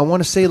 And I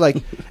want to say like,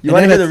 You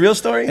want to hear the real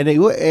story? And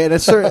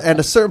at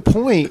a certain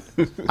point,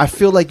 I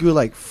feel like you were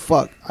like,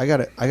 "Fuck, I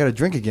gotta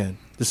drink again.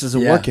 This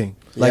isn't Yeah. working.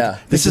 Like Yeah.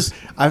 this is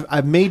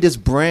I've made this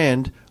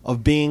brand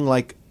of being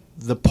like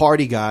the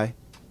party guy,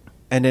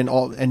 and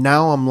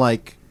now I'm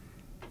like."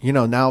 You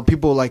know, now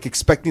people like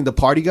expecting the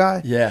party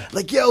guy. Yeah.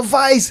 Like, yo,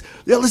 Vice,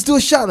 yo, let's do a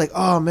shot. Like,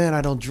 oh man,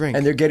 I don't drink.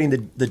 And they're getting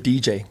the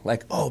DJ.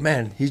 Like, oh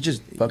man, he's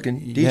just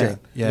fucking DJ.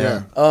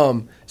 Yeah.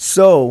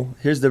 So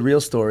here's the real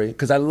story.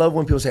 Because I love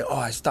when people say, oh,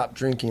 I stopped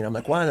drinking. I'm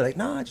like, why? And they're like,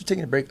 no, I'm just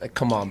taking a break. Like,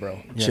 come on, bro.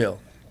 Chill.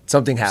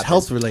 Something happened.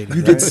 health related,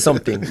 You right? did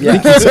something.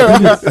 Yeah.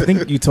 I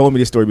think you told me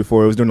this story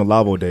before. It was during the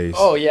Lavo days.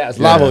 Oh yeah, it's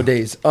Lavo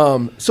days.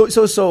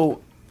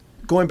 So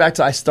going back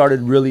to I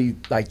started really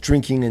like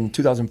drinking in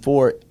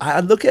 2004. I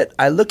look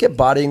at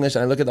Body English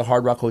and I look at the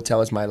Hard Rock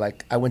Hotel as my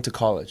like. I went to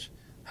college.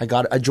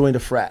 I joined a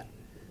frat.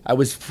 I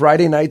was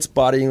Friday nights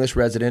Body English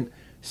resident,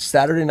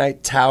 Saturday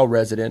night Tao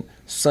resident,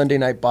 Sunday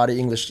night Body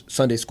English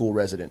Sunday school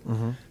resident.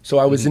 So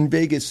I was in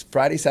Vegas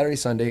Friday, Saturday,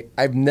 Sunday.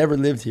 I've never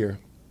lived here.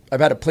 I've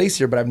had a place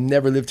here, but I've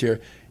never lived here.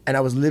 And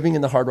I was living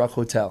in the Hard Rock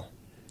Hotel.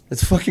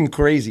 It's fucking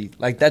crazy.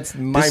 Like that's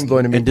mind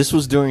blowing to me. And this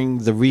was during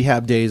the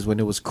rehab days when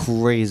it was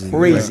crazy.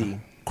 Crazy.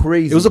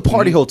 Crazy. It was a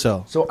party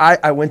hotel. So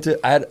I went to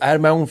I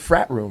had my own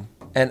frat room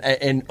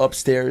and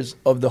upstairs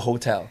of the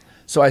hotel.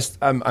 So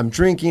I'm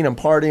drinking, I'm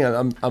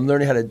partying, I'm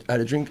learning how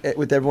to drink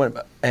with everyone,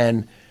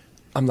 and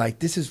I'm like,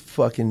 this is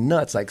fucking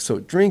nuts. Like, so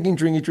drinking.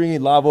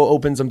 Lavo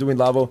opens, I'm doing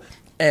Lavo,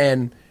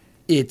 and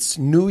it's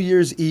New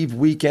Year's Eve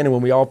weekend, and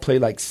when we all play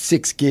like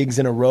 6 gigs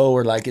in a row,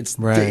 or like it's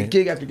Right.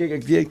 gig after gig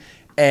after gig,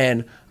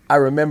 and I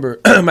remember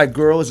my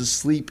girl was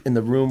asleep in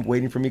the room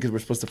waiting for me because we're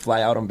supposed to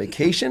fly out on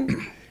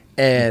vacation,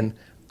 and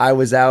I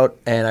was out,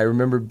 and I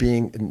remember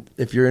being,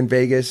 if you're in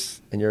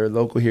Vegas and you're a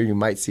local here, you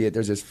might see it.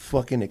 There's this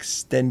fucking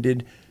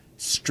extended,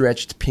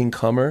 stretched pink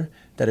Hummer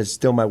that is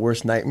still my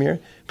worst nightmare.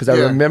 Because I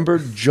Yeah. remember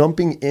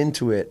jumping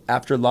into it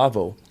after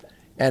Lavo,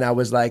 and I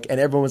was like, and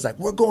everyone was like,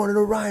 we're going to the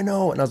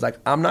Rhino. And I was like,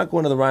 I'm not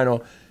going to the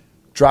Rhino.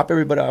 Drop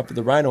everybody off at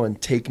the Rhino and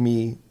take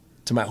me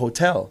to my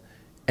hotel.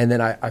 And then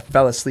I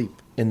fell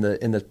asleep in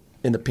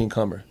the pink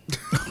Hummer.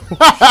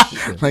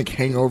 like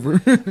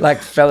hangover.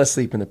 Like fell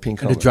asleep in the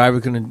pink Hummer. The driver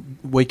gonna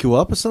wake you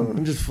up or something?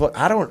 I'm just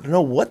I don't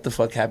know what the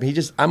fuck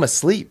happened. I'm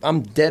asleep.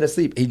 I'm dead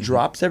asleep. He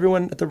drops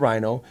everyone at the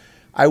Rhino.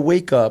 I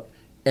wake up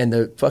and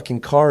the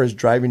fucking car is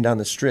driving down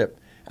the strip.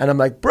 And I'm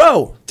like,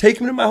 bro,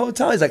 take me to my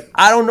hotel. He's like,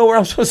 I don't know where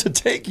I'm supposed to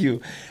take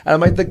you. And I'm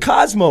like, the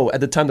Cosmo. At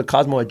the time, the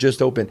Cosmo had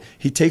just opened.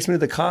 He takes me to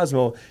the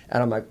Cosmo,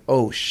 and I'm like,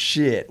 oh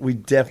shit, we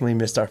definitely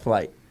missed our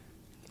flight.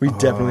 We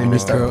definitely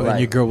missed our flight. And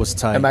your girl was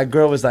tight. And my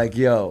girl was like,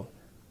 yo.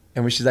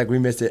 And she's like, we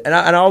missed it. And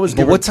I always But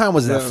give her- what time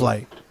was that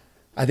flight?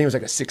 I think it was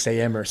like a 6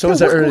 a.m. or so. Yeah, It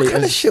was what early. kind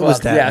of It shit was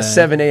fuck- that, Yeah, man?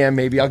 7 a.m.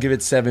 maybe. I'll give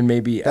it 7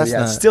 maybe. That's Yeah,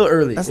 not- it's still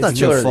early. that's It's not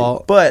still your early.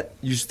 fault. But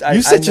you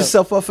You set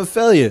yourself up for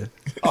failure.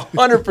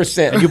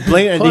 100%. You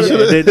blame and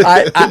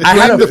I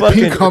had a the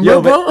fucking pink Hummer,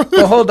 yo, bro?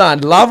 but hold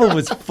on. Lava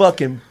was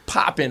fucking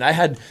popping. I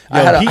had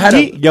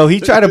he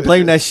tried to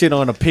blame that shit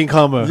on a pink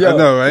Hummer. Yo, I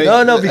know, right?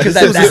 No, because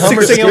It was that a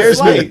Hummer 6 a.m.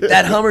 scares me. flight.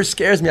 That Hummer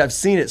scares me. I've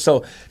seen it.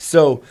 So,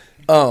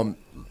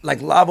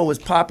 like Lava was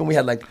popping. We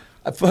had like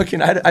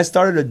I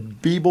started a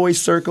b-boy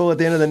circle at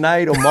the end of the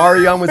night.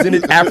 Omarion was in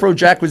it.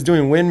 Afrojack was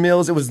doing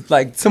windmills. It was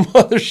like some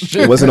other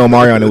shit. It wasn't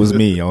Omarion, it was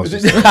me. I was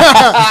just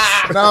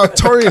No,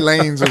 Tory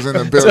Lanez was in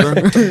the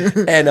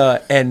building.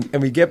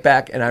 And we get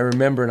back, and I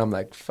remember, and I'm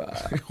like,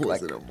 fuck.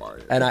 Like,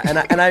 and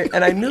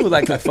I knew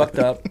like I fucked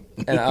up,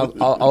 and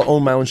I'll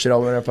own my own shit.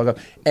 I'll never fuck up.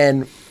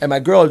 And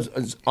my girl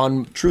is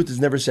on Truth has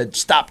never said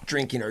stop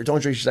drinking or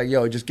don't drink. She's like,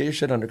 yo, just get your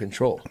shit under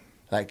control.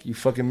 Like, you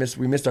fucking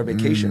we missed our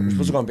vacation. We're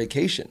supposed to go on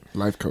vacation.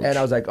 Life coach. And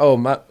I was like, all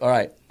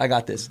right, I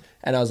got this.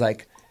 And I was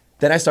like,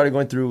 then I started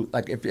going through,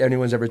 like, if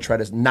anyone's ever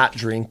tried to not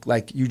drink,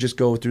 like, you just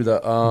go through the...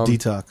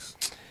 detox.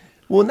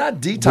 Well, not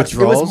detox.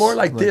 Withdrawals? It was more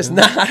like this.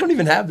 Nah, I don't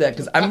even have that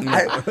because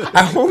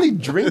I only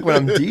drink when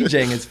I'm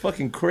DJing. It's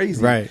fucking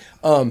crazy. Right.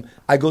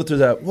 I go through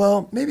the,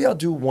 well, maybe I'll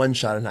do one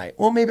shot a night.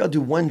 Well, maybe I'll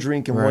do one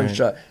drink and one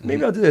shot.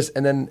 Maybe I'll do this.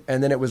 And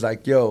then it was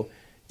like, yo,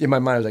 in my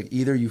mind, I was like,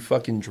 either you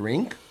fucking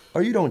drink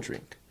or you don't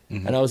drink.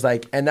 And I was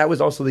like, and that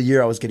was also the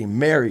year I was getting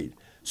married.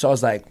 So I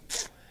was like,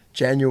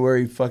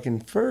 January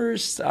fucking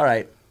 1st, all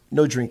right,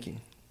 no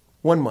drinking.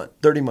 1 month,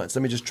 30 months,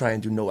 let me just try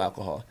and do no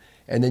alcohol.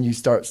 And then you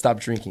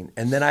stop drinking.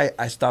 And then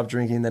I stopped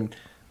drinking. Then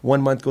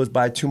 1 month goes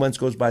by, 2 months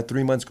goes by,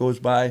 3 months goes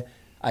by.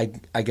 I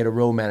get a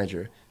role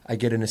manager. I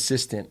get an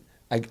assistant.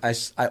 I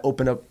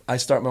open up, I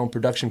start my own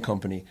production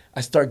company. I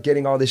start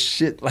getting all this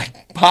shit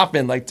like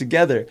popping like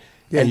together.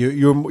 Yeah,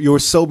 you were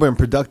sober and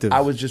productive.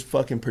 I was just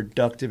fucking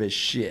productive as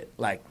shit.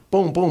 Like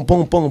boom, boom,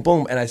 boom, boom,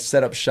 boom. And I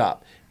set up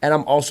shop. And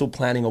I'm also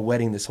planning a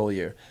wedding this whole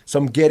year. So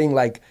I'm getting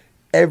like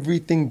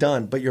everything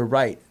done. But you're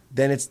right.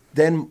 Then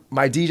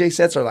my DJ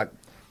sets are like,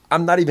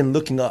 I'm not even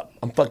looking up.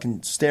 I'm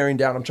fucking staring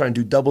down. I'm trying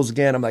to do doubles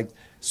again. I'm like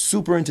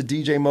super into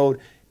DJ mode.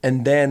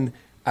 And then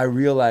I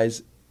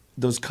realize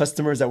those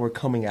customers that were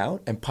coming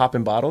out and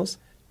popping bottles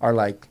are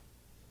like,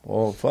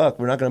 oh, fuck,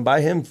 we're not going to buy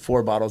him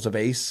 4 bottles of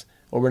Ace.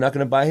 Or we're not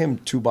going to buy him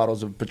 2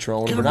 bottles of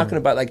Patron. We're not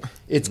going to buy, like,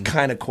 it's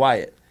kind of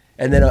quiet.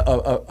 And then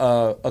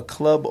a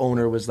club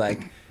owner was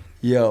like,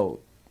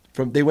 yo,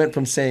 they went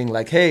from saying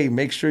like, hey,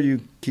 make sure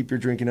you keep your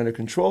drinking under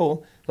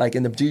control, like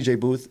in the DJ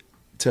booth,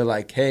 to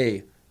like,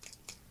 hey,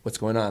 what's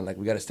going on? Like,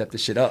 we got to step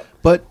this shit up.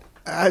 But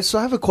so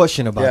I have a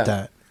question about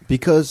that.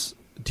 Because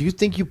do you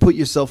think you put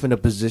yourself in a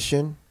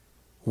position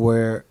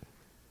where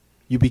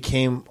you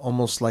became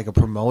almost like a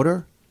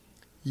promoter?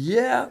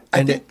 Yeah.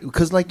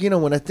 Because, like, you know,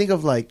 when I think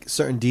of, like,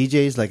 certain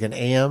DJs, like an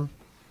AM,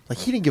 like,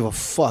 he didn't give a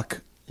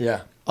fuck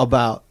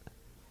about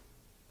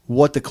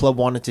what the club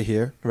wanted to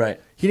hear. Right.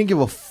 He didn't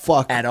give a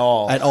fuck. At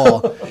all.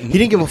 He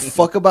didn't give a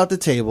fuck about the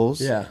tables.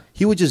 Yeah.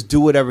 He would just do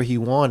whatever he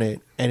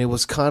wanted. And it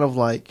was kind of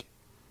like,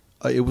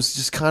 it was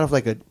just kind of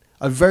like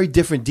a very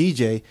different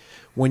DJ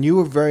when you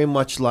were very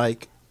much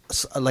like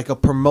a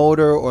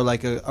promoter or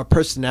like a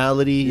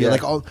personality,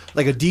 like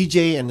a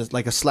DJ and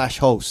like a /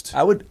 host.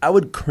 I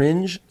would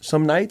cringe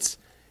some nights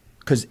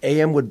because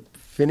AM would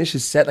finish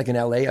his set like in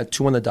LA at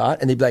 2 on the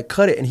dot, and they'd be like,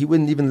 cut it, and he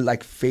wouldn't even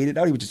like fade it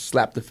out. He would just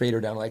slap the fader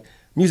down like,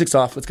 music's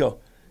off, let's go.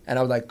 And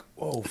I was like,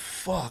 oh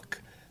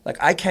fuck, like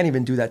I can't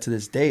even do that to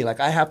this day. Like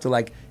I have to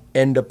like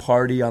end a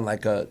party on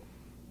like a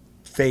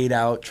fade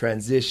out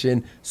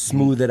transition,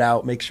 smooth it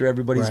out, make sure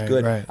everybody's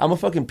good. Right. I'm a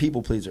fucking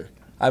people pleaser.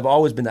 I've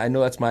always been. I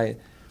know that's my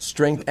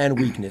strength and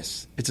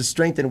weakness. It's a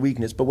strength and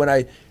weakness. But when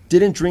I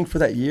didn't drink for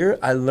that year,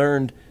 I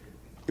learned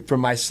from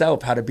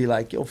myself how to be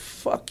like, yo,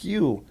 fuck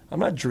you. I'm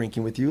not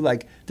drinking with you.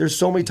 Like, there's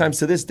so many times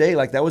to this day,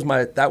 like that was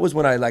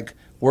when I like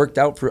worked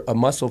out for a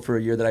muscle for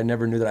a year that I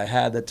never knew that I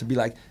had, that to be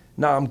like,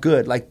 nah, I'm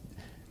good. Like,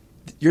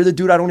 you're the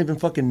dude I don't even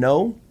fucking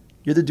know.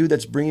 You're the dude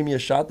that's bringing me a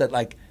shot that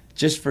like,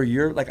 just for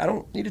your, like, I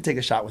don't need to take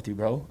a shot with you,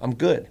 bro. I'm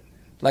good.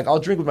 Like, I'll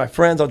drink with my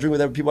friends. I'll drink with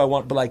other people I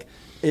want. But like,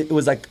 it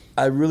was like,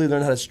 I really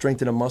learned how to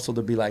strengthen a muscle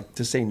to be like,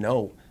 to say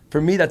no. For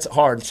me, that's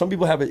hard. Some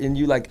people have it in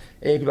you, like,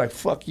 and you could be like,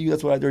 fuck you,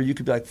 that's what I do. Or you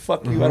could be like,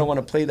 fuck you, I don't want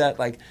to play that.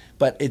 Like,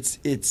 but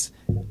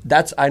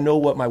that's, I know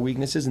what my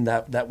weakness is, and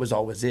that was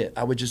always it.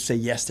 I would just say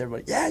yes to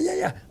everybody.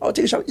 Yeah. I'll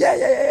take a shot.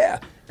 Yeah.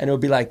 And it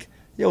would be like,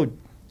 yo,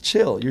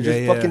 chill. You're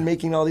just fucking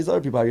making all these other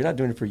people out. You're not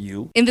doing it for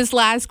you. In this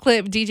last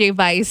clip, DJ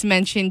Vice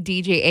mentioned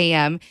DJ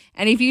AM.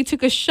 And if you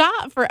took a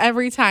shot for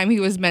every time he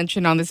was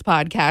mentioned on this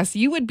podcast,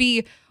 you would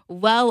be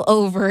well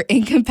over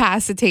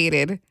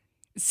incapacitated.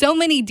 So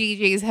many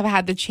DJs have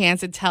had the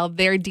chance to tell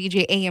their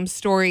DJ AM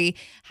story,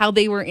 how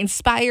they were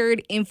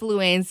inspired,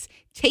 influenced,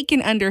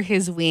 taken under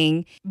his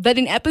wing. But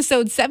in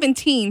episode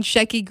 17,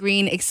 Shecky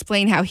Green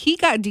explained how he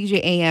got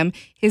DJ AM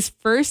his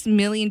first $1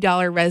 million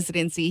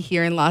residency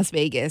here in Las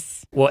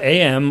Vegas. Well,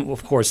 AM,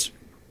 of course,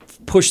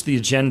 pushed the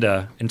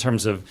agenda in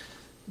terms of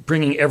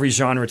bringing every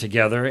genre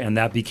together, and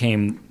that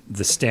became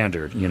the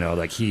standard. You know,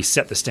 like he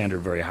set the standard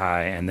very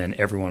high, and then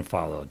everyone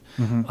followed.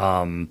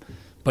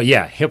 But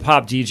yeah,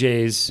 hip-hop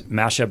DJs,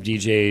 mashup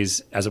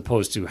DJs, as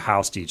opposed to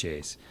house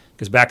DJs.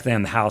 Because back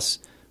then, the house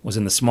was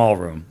in the small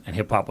room, and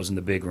hip-hop was in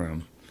the big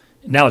room.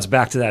 Now it's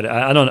back to that.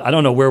 I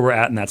don't know where we're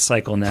at in that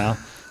cycle now.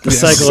 The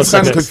cycle is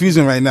kind of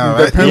confusing right now,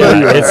 right?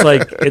 Yeah,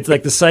 it's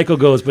like the cycle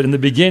goes. But in the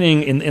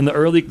beginning, in the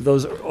early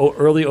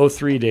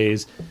 03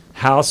 days,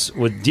 House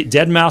with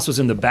Dead Mouse was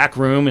in the back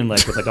room and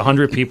with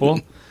 100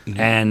 people,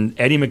 and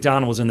Eddie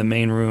McDonald was in the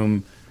main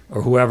room,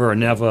 or whoever, or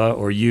Neva,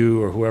 or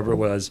you, or whoever it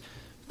was,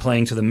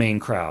 playing to the main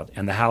crowd,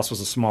 and the house was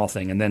a small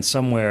thing. And then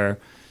somewhere,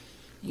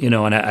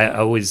 and I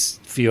always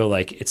feel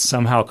like it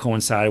somehow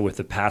coincided with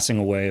the passing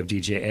away of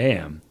DJ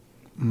AM,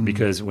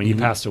 because when he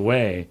passed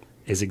away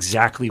is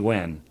exactly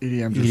when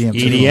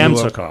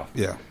EDM took off.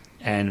 Yeah.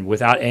 And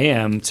without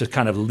AM to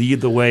kind of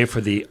lead the way for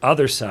the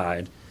other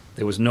side,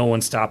 there was no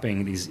one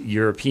stopping these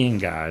European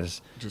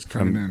guys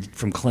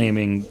from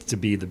claiming to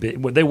be the big.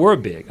 Well, they were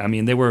big. I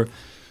mean, they were,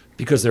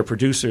 because they're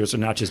producers, are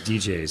not just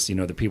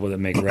DJs. The people that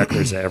make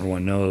records that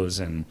everyone knows,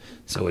 and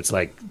so it's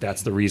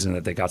that's the reason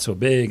that they got so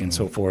big and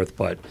so forth.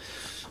 But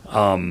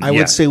I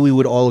would say we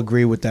would all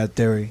agree with that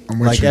theory.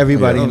 Like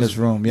everybody in this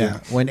room,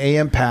 When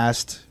AM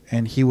passed,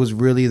 and he was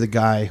really the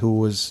guy who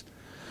was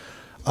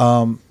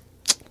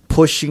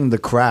pushing the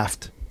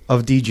craft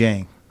of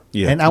DJing.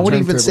 Yeah. And I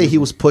wouldn't even say he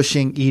was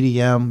pushing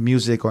EDM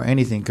music or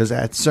anything, because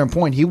at a certain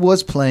point he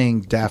was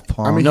playing Daft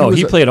Punk. I mean,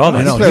 he played all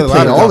that. He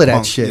played all of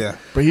that shit. Yeah.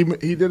 But he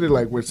did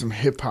it with some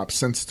hip hop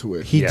sense to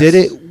it. He did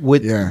it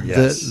with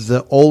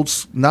the old,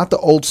 not the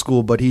old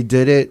school, but he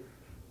did it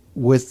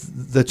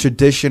with the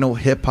traditional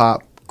hip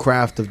hop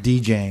craft of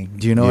DJing.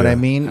 Do you know what I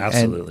mean?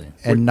 Absolutely.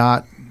 And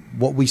not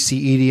what we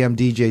see EDM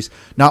DJs.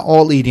 Not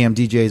all EDM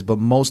DJs, but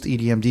most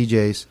EDM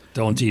DJs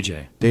don't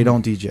DJ. They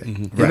don't DJ.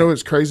 Mm-hmm. You know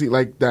what's crazy?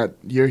 That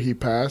year he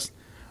passed,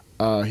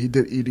 he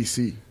did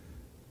EDC.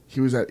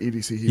 He was at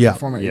EDC. He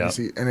performed at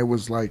EDC, and it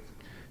was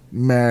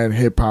mad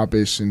hip hop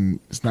ish, and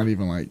it's not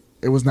even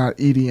it was not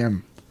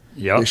EDM.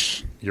 Yep,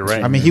 you're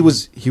right. I mean, he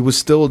was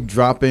still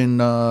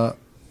dropping.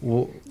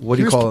 What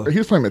do you call it? He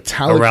was playing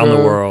Metallica around the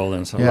world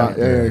and something.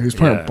 Yeah. He was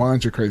playing a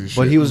bunch of crazy shit.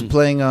 But he was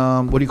playing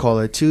what do you call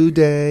it?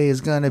 Today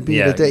is gonna be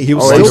the day. He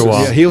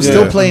was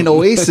still playing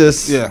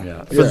Oasis.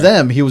 For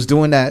them, he was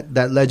doing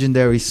that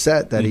legendary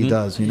set that he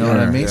does. You know what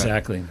I mean?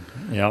 Exactly.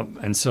 Yeah.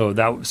 And so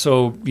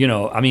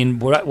I mean,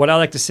 what I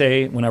like to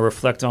say when I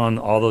reflect on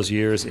all those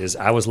years is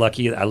I was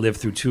lucky that I lived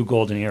through two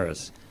golden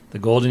eras: the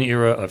golden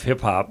era of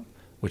hip hop,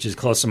 which is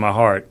close to my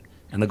heart,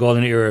 and the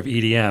golden era of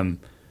EDM,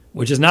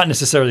 which is not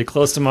necessarily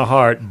close to my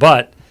heart,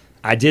 but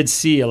I did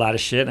see a lot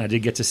of shit, and I did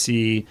get to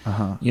see,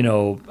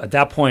 at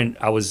that point,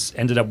 I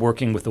ended up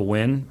working with the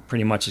Win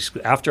pretty much.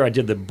 After I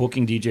did the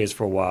booking DJs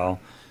for a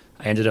while,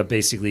 I ended up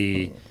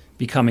basically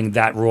becoming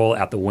that role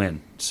at the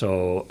Win.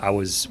 So I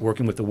was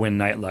working with the Win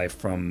Nightlife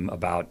from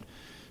about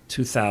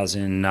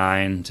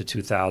 2009 to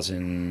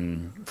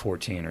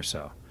 2014 or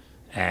so,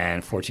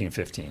 and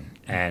 15.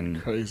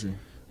 And crazy.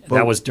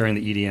 That was during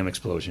the EDM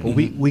explosion. Well,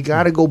 we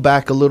got to go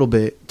back a little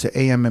bit to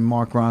AM and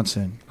Mark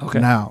Ronson. Okay.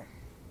 Now,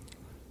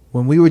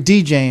 when we were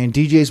DJing,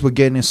 DJs were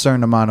getting a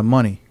certain amount of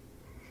money.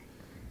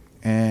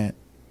 And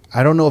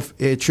I don't know if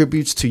it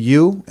attributes to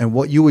you and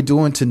what you were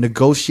doing to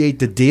negotiate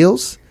the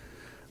deals,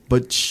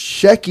 but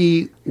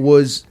Shecky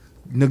was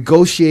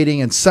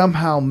negotiating and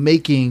somehow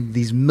making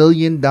these $1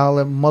 million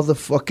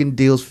motherfucking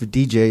deals for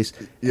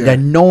DJs that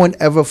no one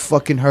ever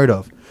fucking heard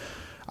of.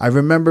 I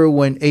remember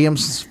when AM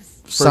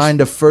signed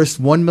the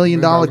first $1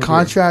 million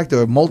contract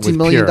or a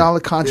multi-million-dollar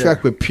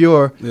contract with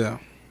Pure. Yeah.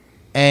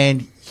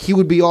 And he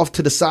would be off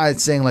to the side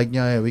saying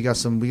we got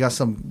some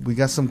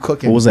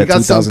cooking. What was that? We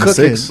got some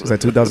cooking. Was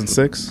that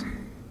 2006?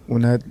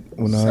 When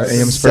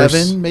AM's seven,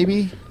 first?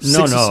 maybe?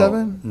 No. 6 or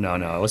 7?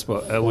 No.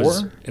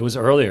 It was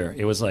earlier.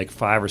 It was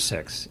 5 or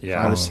 6.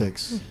 Yeah. 5 or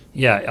 6.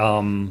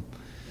 Yeah.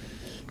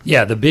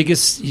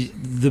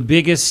 The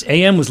biggest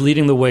AM was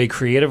leading the way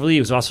creatively. He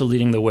was also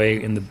leading the way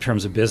in the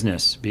terms of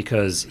business,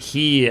 because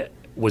he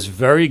was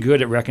very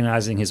good at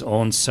recognizing his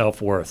own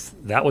self-worth.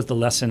 That was the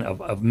lesson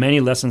of many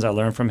lessons I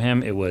learned from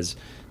him. It was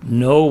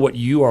know what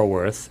you are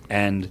worth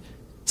and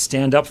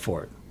stand up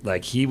for it.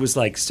 He was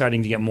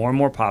starting to get more and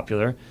more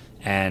popular.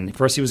 And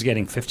first he was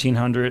getting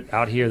 1,500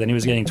 out here, then he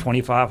was getting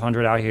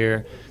 2,500 out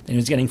here, then he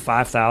was getting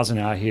 5,000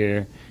 out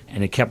here,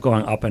 and it kept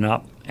going up and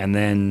up. And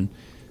then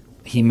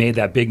he made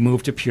that big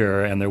move to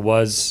Pure, and there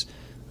was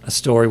a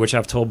story which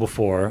I've told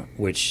before,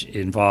 which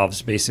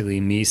involves basically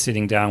me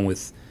sitting down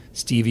with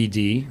Stevie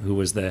D, who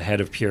was the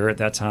head of Pure at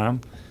that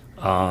time,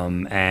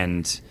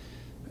 and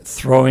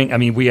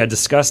we had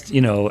discussed,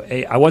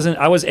 I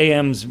was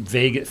AM's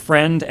Vegas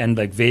friend and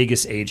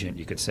Vegas agent,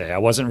 you could say. I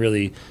wasn't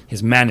really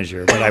his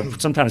manager, but I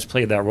sometimes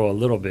played that role a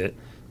little bit.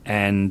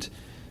 And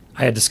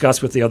I had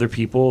discussed with the other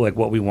people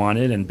what we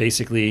wanted, and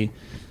basically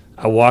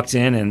I walked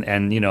in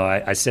and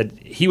I said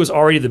he was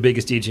already the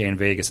biggest DJ in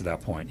Vegas at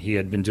that point. He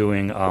had been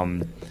doing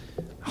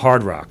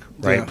hard rock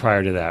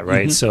prior to that,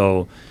 right? Mm-hmm.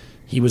 So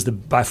he was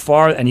by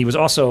far, and he was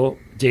also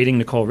dating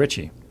Nicole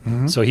Richie.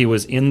 Mm-hmm. So he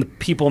was in the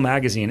People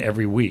magazine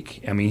every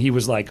week. I mean, he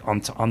was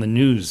on the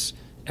news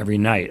every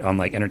night, on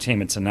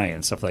Entertainment Tonight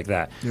and stuff like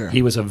that. Yeah.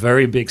 He was a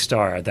very big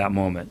star at that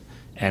moment.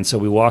 And so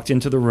we walked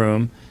into the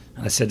room,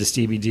 and I said to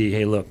Stevie D,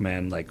 "Hey, look,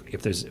 man,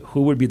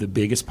 who would be the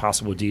biggest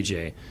possible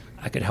DJ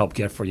I could help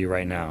get for you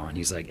right now?" And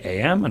he's like,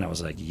 "AM?" And I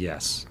was like,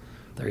 "Yes,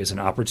 there is an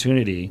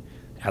opportunity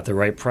at the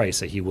right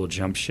price that he will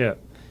jump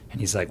ship." And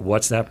he's like,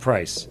 "What's that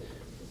price?"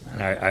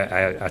 And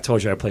I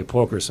told you I play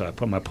poker, so I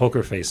put my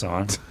poker face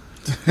on.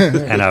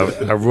 And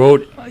I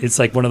wrote, it's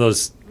like one of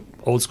those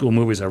old school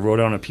movies. I wrote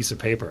it on a piece of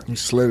paper. You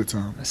slid it to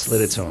him. I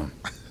slid it to him.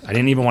 I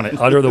didn't even want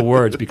to utter the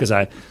words because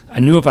I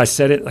knew if I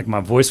said it, like my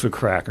voice would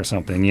crack or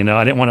something. You know,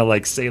 I didn't want to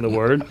like say the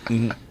word.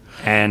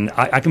 And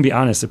I can be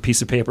honest, a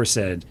piece of paper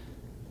said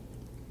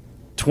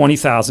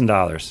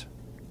 $20,000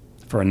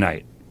 for a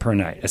night, per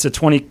night. It's a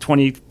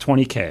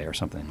 20K or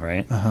something,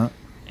 right? Uh-huh.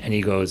 And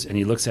he goes, and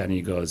he looks at it and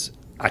he goes,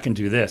 I can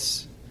do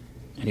this.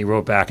 And he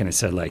wrote back and it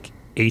said like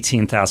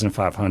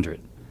 18,500.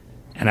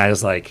 And I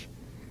was like,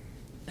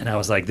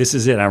 this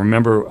is it. I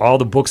remember all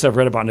the books I've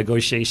read about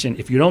negotiation.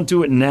 If you don't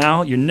do it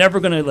now, you're never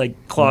going to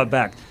like claw it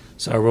back.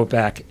 So I wrote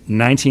back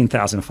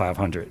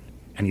 19,500.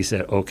 And he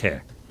said,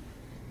 okay.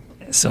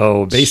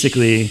 So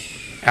basically,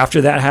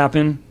 after that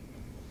happened,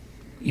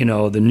 you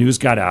know, the news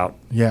got out.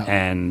 Yeah.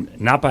 And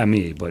not by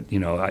me, but, you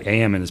know,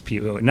 AM and his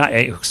people,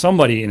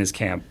 somebody in his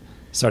camp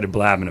started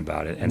blabbing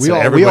about it. And we so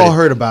all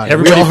heard about it.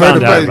 Everybody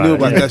found out knew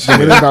about it. that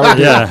shit.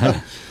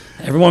 Yeah.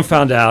 Everyone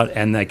found out,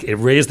 and like it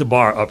raised the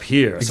bar up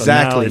here.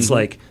 Exactly. So now it's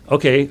like,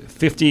 okay,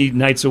 50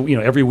 nights,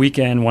 every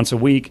weekend, once a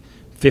week,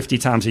 50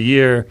 times a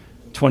year,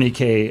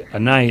 20K a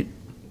night.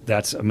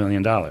 That's $1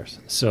 million.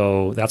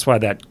 So that's why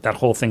that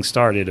whole thing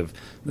started. Of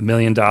the $1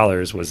 million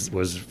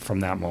was from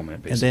that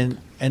moment. Basically.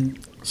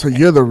 So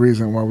you're the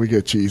reason why we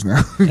get cheese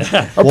now.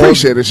 I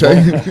appreciate it,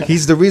 Shay.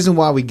 He's the reason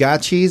why we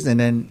got cheese, and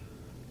then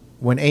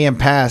when AM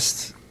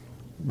passed,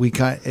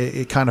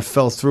 it kind of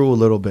fell through a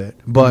little bit,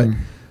 but.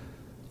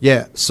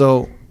 Yeah,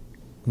 so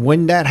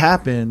when that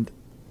happened,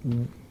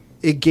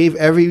 it gave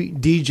every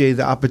DJ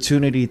the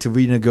opportunity to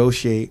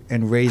renegotiate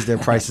and raise their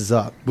prices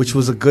up, which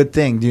was a good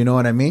thing. Do you know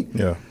what I mean?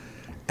 Yeah.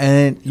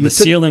 And the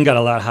ceiling got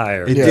a lot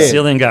higher. It The did.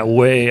 ceiling got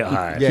way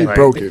high. Yeah. He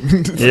broke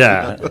it.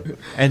 Yeah.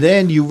 And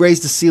then you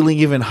raised the ceiling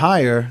even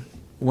higher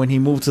when he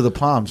moved to the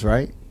Palms,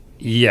 right?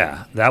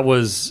 Yeah, that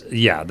was,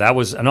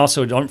 and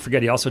also don't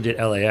forget he also did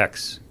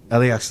LAX.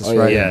 LAX is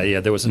right.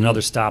 Yeah. There was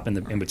another stop in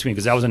between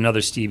because that was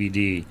another Stevie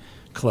D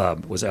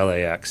club was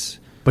LAX.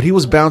 But he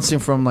was bouncing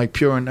from like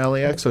Pure and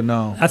LAX or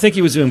no? I think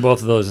he was doing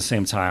both of those at the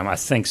same time. I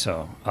think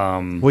so.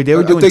 Wait, they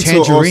were I doing think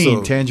so Tangerine,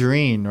 also.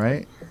 Tangerine,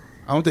 right?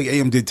 I don't think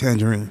AM did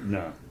Tangerine.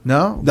 No.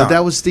 No? No. But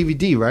that was Stevie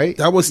D, right?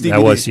 That was Stevie That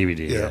D. was Stevie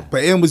D, yeah.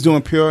 But AM was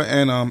doing Pure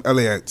and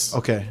LAX.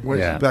 Okay.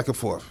 Yeah. Back and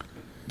forth.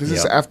 This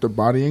is Yep. after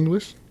Body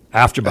English?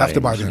 After Body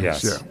English,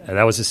 yes. yeah. And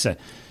that was his set.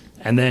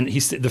 And then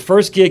the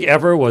first gig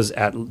ever was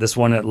at this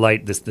one at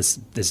Light, this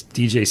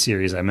DJ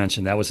series I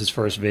mentioned. That was his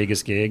first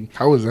Vegas gig.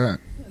 How was that?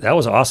 That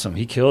was awesome.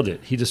 He killed it.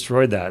 He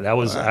destroyed that. That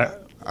was I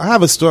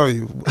have a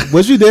story.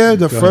 Was you there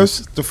the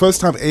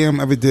first time AM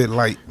ever did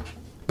Light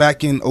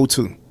back in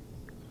 02?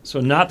 so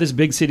not this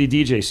Big City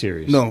DJ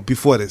series. No,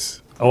 before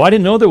this. Oh, I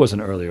didn't know there was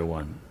an earlier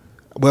one.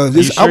 Well, Are you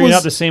this sure I you're was.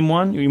 not the same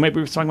one? You might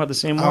be talking about the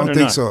same one. I don't or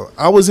think not? so.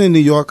 I was in New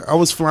York. I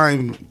was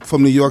flying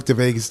from New York to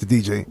Vegas to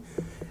DJ,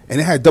 and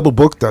they had double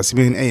booked us,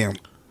 me and AM.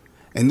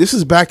 And this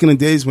is back in the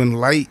days when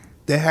Light,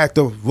 they had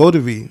the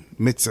rotary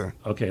mixer.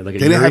 Okay, like a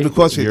They didn't have Yuri?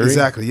 the crossfader. Yuri?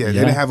 Exactly, yeah. They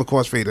didn't have a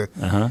crossfader.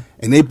 Uh-huh.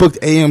 And they booked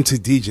AM to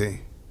DJ.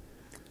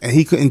 And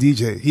he couldn't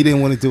DJ. He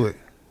didn't want to do it.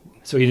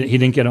 So he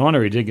didn't get on,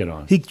 or he did get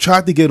on? He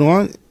tried to get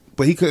on,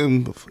 but he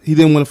couldn't. He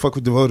didn't want to fuck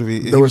with the rotary.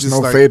 There was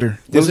no fader.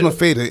 There was no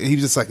fader. He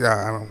was just like,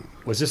 I don't.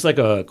 Was this like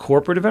a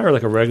corporate event or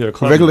like a regular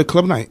club? Regular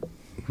club night.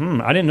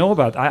 I didn't know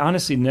about. I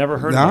honestly never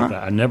heard about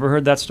that. I never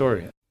heard that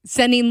story.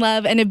 Sending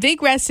love and a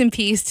big rest in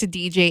peace to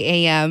DJ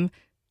AM.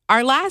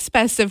 Our last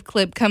best of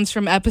clip comes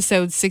from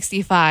episode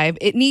 65.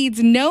 It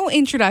needs no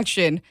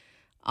introduction.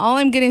 All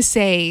I'm going to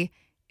say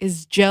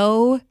is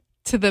Joe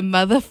to the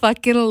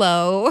motherfucking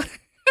low.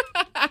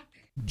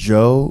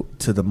 Joe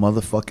to the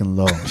motherfucking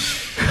low.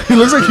 He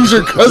looks like he's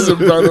your cousin,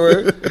 by the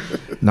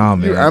way. Nah,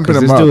 man. You're amping 'cause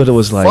him this up. dude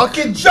was like,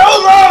 Fucking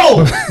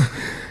Jolo!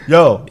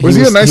 Yo. Was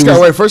he a nice guy?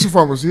 was- Wait, first and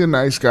foremost, was he a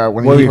nice guy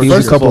when Well, he he was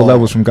first a couple of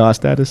levels from God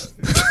status.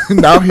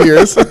 Now he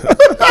is.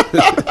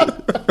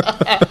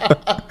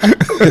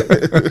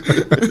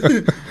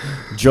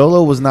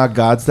 Jolo was not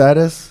God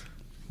status,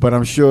 but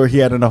I'm sure he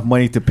had enough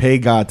money to pay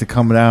God to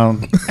come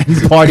down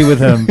and party with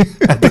him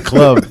at the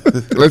club.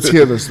 Let's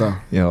hear this though.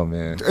 Yo,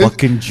 man.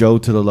 Fucking Joe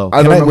to the low.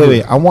 I don't know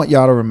Wait. I want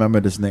y'all to remember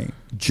this name.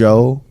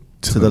 Joe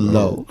to the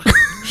low.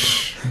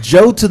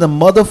 Joe to the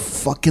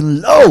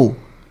motherfucking low.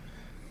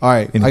 All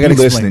right, And I if gotta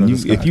you explain. listening,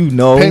 this if guy. you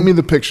know, Paint me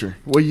the picture.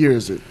 What year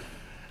is it?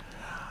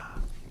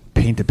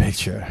 paint the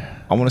picture.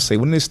 I want to say,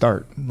 when did it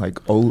start? Like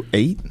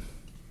 08?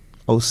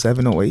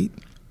 07, 08?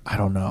 I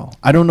don't know.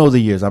 I don't know the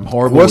years. I'm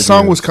horrible. What with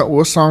song years.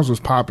 what songs was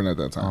popping at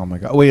that time? Oh my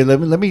god! Wait, let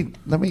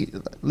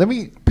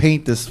me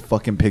paint this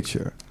fucking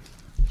picture.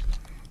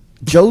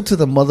 Joe to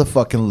the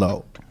motherfucking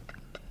low.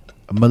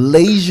 A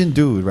Malaysian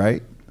dude,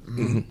 right?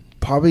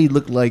 Probably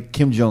looked like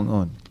Kim Jong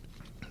Un.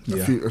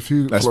 A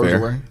few That's floors fair.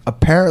 away.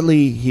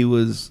 Apparently, he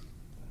was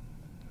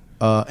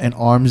an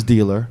arms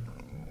dealer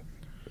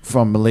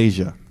from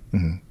Malaysia,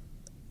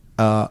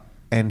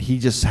 and he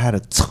just had a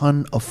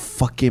ton of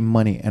fucking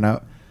money. And I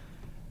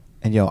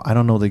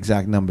don't know the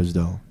exact numbers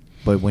though,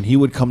 but when he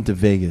would come to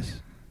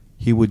Vegas,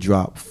 he would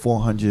drop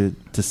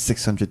 400 to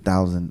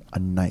 600,000 a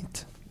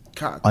night.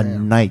 God A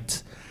damn.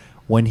 night.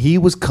 When he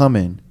was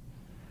coming,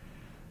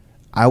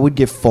 I would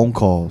get phone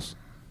calls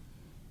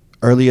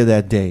earlier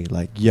that day,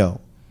 like,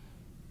 yo,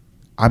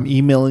 I'm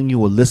emailing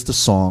you a list of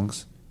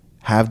songs,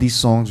 have these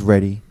songs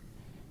ready,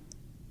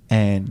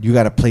 and you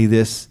got to play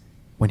this.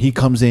 When he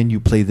comes in, you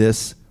play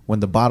this.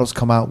 When the bottles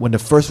come out, when the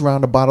first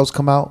round of bottles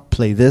come out,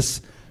 play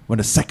this. When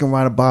the second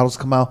round of bottles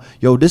come out,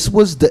 yo, this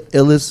was the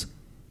illest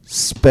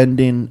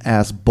spending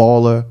ass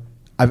baller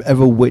I've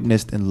ever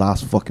witnessed in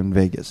Las fucking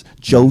Vegas.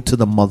 Joe to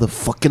the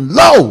motherfucking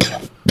low.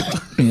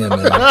 Yeah,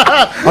 man.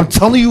 I'm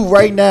telling you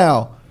right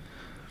now,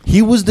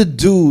 he was the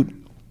dude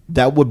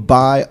that would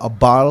buy a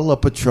bottle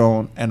of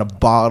Patron and a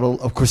bottle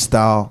of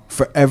Cristal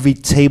for every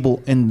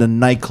table in the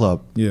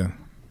nightclub. Yeah.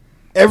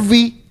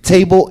 Every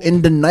table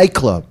in the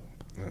nightclub.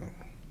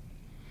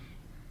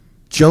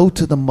 Joe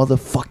to the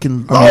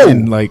motherfucking low. I mean,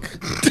 and like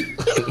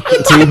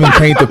to even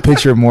paint the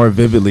picture more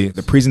vividly,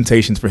 the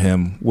presentations for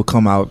him will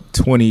come out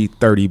 20,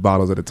 30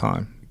 bottles at a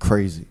time.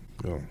 Crazy.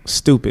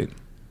 Stupid.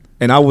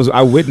 And I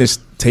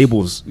witnessed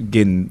tables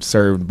getting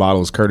served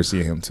bottles courtesy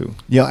of him too.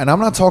 Yeah, and I'm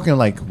not talking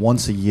like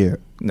once a year.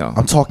 No.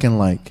 I'm talking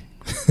like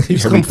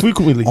He's come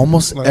frequently.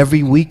 almost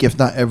every week, if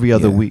not every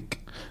other week.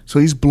 So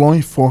he's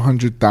blowing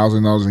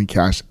 $400,000 in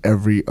cash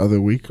every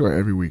other week or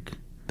every week?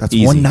 That's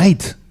Easy. one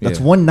night. That's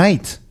Yeah. one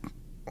night.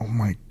 Oh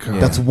my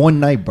god. That's one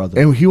night, brother.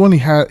 And he only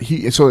had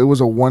so it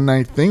was a one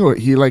night thing, or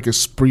he like a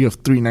spree of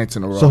 3 nights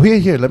in a row. So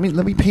here, let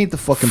me paint the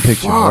fucking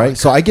picture, Fuck. all right?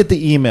 So I get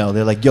the email.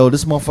 They're like, yo,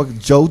 this motherfucker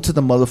Joe to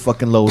the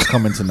motherfucking low is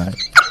coming tonight.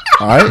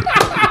 All right?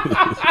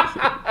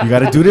 You got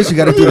to do this. You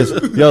got to do this.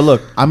 Yo,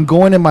 look, I'm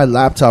going in my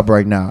laptop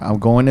right now. I'm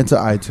going into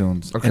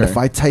iTunes. Okay. And if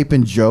I type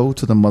in Joe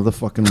to the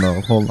motherfucking low,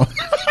 hold on.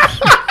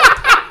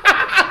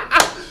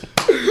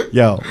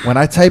 Yo, when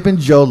I type in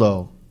Joe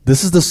Low,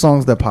 this is the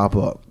songs that pop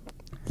up.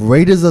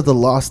 Raiders of the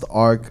Lost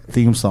Ark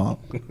theme song,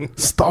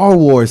 Star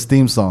Wars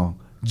theme song,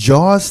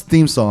 Jaws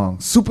theme song,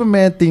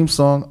 Superman theme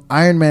song,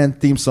 Iron Man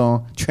theme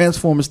song,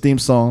 Transformers theme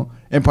song,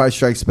 Empire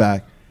Strikes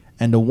Back,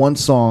 and the one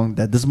song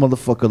that this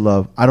motherfucker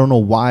loved. I don't know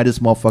why this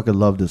motherfucker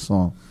loved this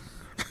song.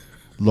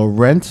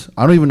 Laurent,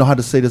 I don't even know how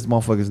to say this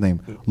motherfucker's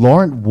name.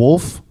 Laurent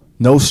Wolf,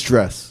 No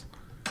Stress.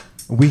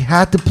 We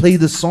had to play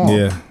this song.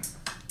 Yeah.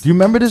 Do you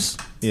remember this?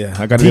 Yeah,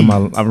 I got it in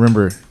my. I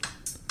remember.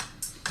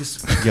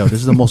 This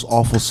is the most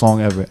awful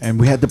song ever, and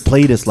we had to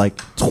play this like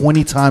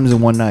 20 times in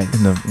one night.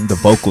 And the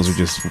vocals are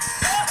just.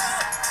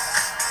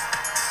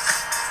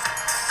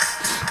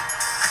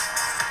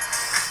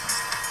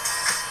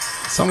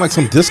 Sound like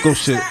some disco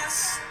shit.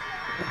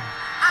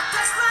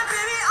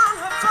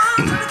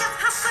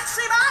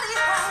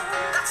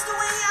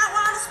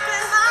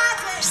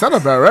 It's not a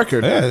bad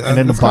record. Yeah, And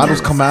then the bottles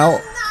come out.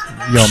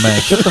 Yo,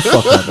 man, shut the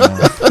fuck up,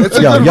 man. It's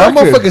a Yo, good y'all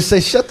record. motherfuckers say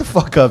shut the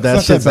fuck up. That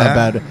It's not shit's that not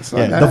bad. bad. It's not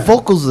Yeah, bad. the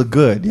vocals are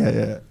good.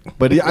 Yeah.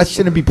 But I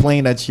shouldn't be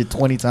playing that shit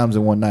 20 times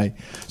in one night.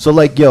 So,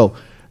 like, yo,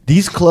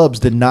 these clubs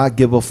did not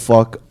give a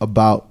fuck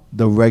about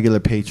the regular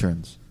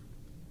patrons.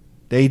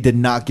 They did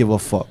not give a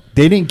fuck.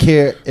 They didn't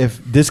care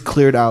if this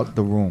cleared out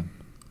the room.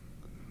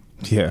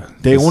 Yeah.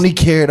 They only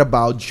cared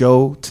about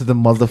Joe to the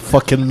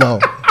motherfucking low.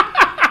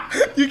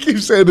 You keep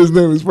saying his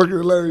name. It's fucking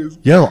hilarious.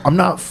 Yo, I'm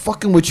not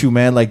fucking with you,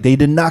 man. Like, they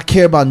did not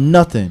care about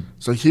nothing.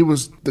 So he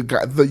was the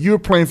guy. You were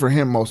playing for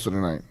him most of the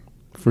night.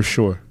 For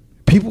sure.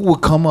 People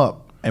would come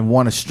up and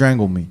want to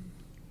strangle me.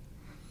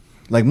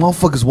 Like,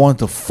 motherfuckers wanted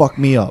to fuck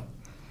me up.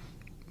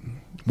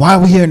 Why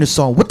are we hearing this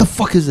song? What the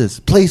fuck is this?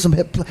 Play some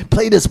hip,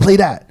 play this, play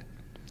that.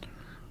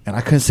 And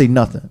I couldn't say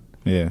nothing.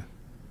 Yeah.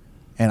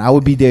 And I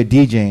would be there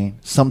DJing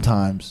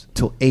sometimes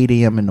till 8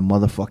 a.m. in the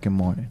motherfucking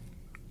morning.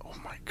 Oh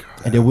my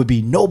god. And there would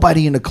be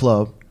nobody in the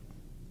club.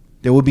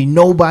 There would be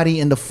nobody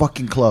in the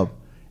fucking club.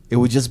 It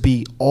would just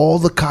be all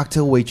the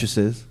cocktail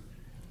waitresses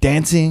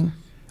dancing,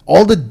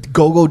 all the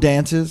go-go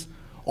dancers,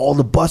 all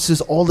the buses,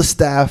 all the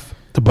staff.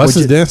 The bus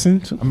is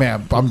dancing. I mean,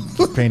 I'm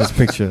painting this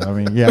picture. I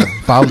mean, yeah,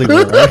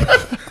 Bollywood,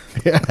 right?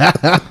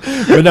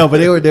 But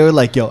they were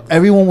like, yo,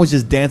 everyone was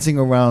just dancing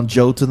around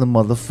Joe to the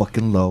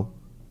motherfucking low,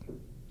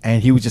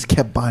 and he would just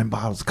kept buying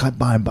bottles,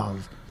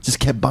 just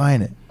kept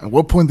buying it. At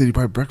what point did he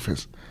buy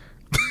breakfast?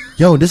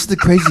 Yo, this is the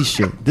crazy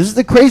shit. This is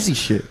the crazy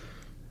shit.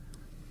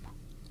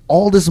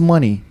 All this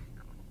money,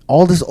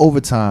 all this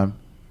overtime,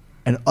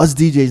 and us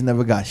DJs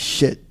never got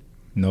shit.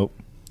 Nope.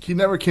 He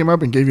never came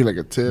up and gave you like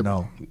a tip.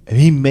 No, and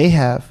he may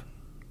have,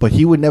 but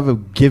he would never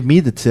give me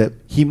the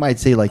tip. He might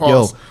say like,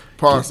 Pause. yo.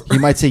 Pause. He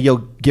might say, yo,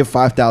 give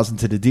 5,000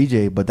 to the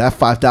DJ, but that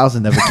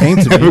 5,000 never came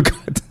to me.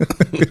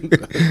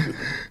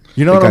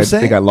 You know what I'm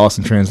saying? They got lost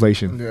in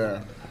translation.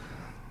 Yeah.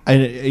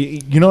 And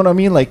you know what I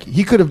mean? Like,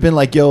 he could have been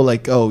like, yo,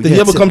 like, oh. Did he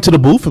ever come to the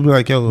booth and be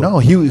like, yo? No,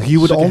 he would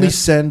shake only your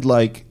send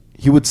like,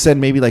 he would send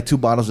maybe like 2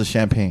 bottles of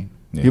champagne.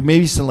 Yeah. He'd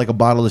maybe send like a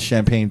bottle of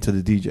champagne to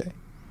the DJ.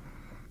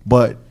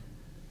 But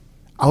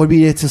I would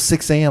be there till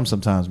 6 a.m.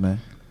 sometimes, man.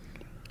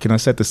 Can I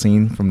set the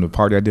scene from the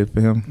party I did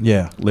for him?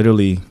 Yeah.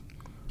 Literally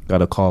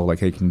got a call like,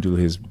 hey, can you do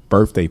his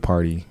birthday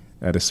party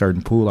at a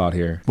certain pool out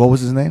here? What was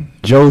his name?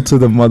 Joe to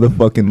the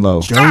motherfucking low.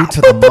 Joe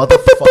to the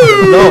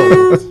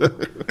motherfucking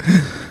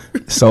low.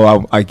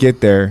 So I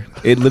get there.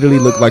 It literally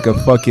looked like a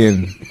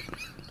fucking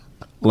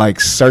like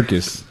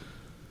circus.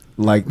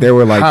 Like there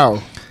were like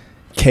How?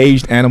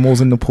 caged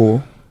animals in the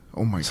pool.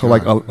 Oh my So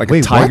god. like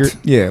Wait, a tiger. what?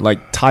 Yeah,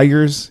 like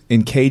tigers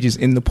in cages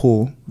in the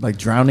pool. Like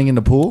drowning in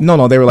the pool?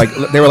 No, they were like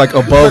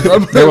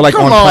above. They were like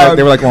Come on. on.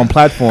 They were like on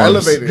platforms.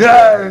 Elevated.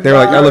 They were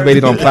like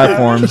elevated on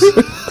platforms.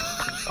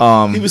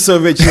 He was so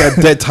rich, he had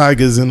dead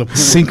tigers in the pool.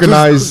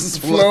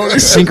 Synchronized Floating.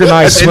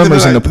 synchronized At the end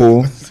of swimmers the in the night.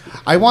 pool.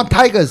 I want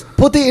tigers.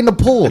 Put it in the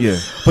pool. Yeah.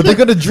 But they're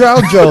gonna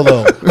drown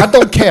Jolo. I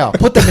don't care.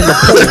 Put them in the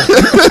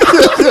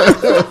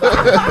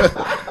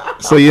pool.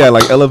 So yeah,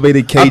 like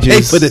elevated I cages.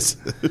 paid for this.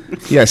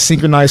 Yeah,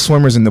 synchronized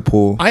swimmers in the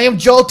pool. I am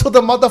Joe to the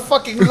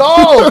motherfucking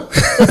low.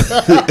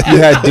 You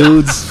had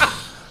dudes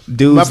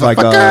like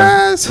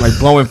Motherfuckers. like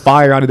blowing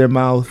fire out of their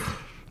mouth.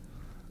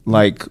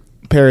 Like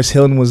Paris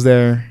Hilton was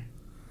there.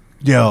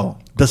 Yo,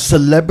 the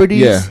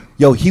celebrities. Yeah.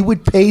 Yo, he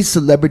would pay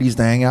celebrities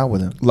to hang out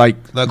with him. Like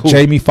Like who?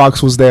 Jamie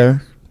Foxx was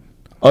there.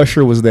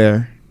 Usher was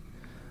there.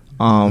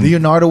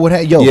 Leonardo would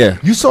have. Yo, Yeah.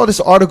 you saw this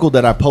article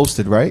that I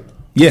posted, right?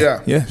 Yeah.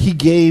 He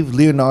gave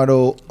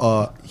Leonardo.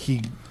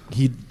 He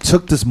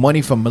took this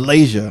money from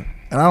Malaysia,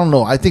 and I don't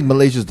know. I think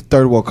Malaysia is the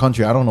third world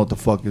country. I don't know what the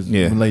fuck is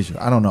Malaysia.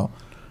 I don't know.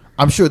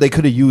 I'm sure they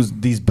could have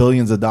used these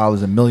billions of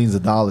dollars and millions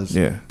of dollars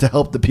to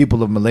help the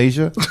people of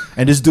Malaysia.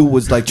 And this dude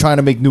was like trying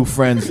to make new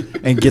friends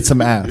and get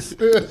some ass,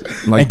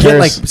 Like and get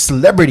like Paris,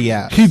 celebrity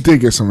ass. He did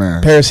get some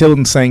ass. Paris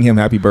Hilton sang him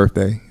happy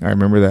birthday. I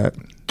remember that.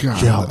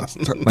 God.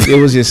 Like it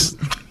was just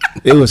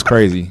it was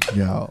crazy.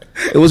 Yo,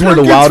 It was one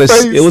of the wildest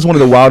face. it was one of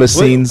the wildest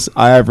scenes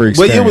I ever What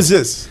experienced. year was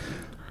this?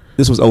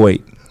 This was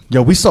 08.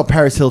 yo, we saw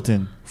Paris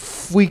Hilton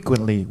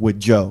frequently with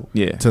Joe.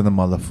 Yeah. To the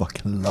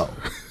motherfucking low.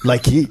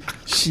 Like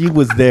she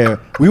was there.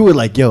 We were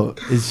like, yo,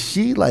 is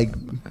she like?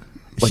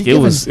 Is Like she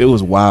it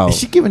was wild. Is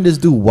she giving this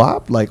dude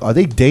WAP? Like, are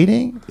they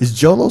dating? Is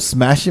Jolo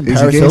smashing Is he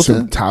Paris getting Hilton?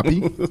 some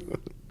toppy?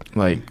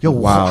 Like Yo,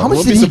 wow. how much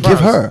Won't did be he give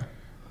surprised. her?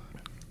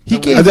 He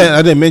gave.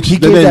 I didn't mention. He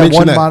They gave didn't that mention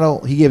one that.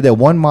 model. He gave that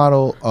one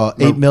model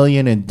 $8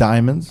 million in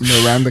diamonds,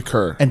 Miranda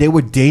Kerr. and they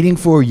were dating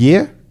for a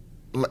year.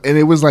 And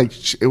it was like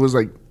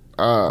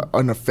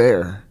an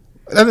affair.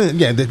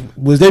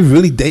 Was they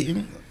really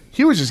dating?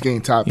 He was just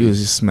getting toppy. He was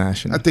just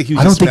smashing. I think he was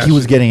I don't just think he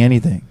was smashing. getting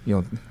anything. Yo,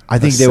 I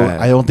think that's they were. sad.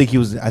 I don't think he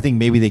was. I think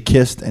maybe they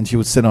kissed, and she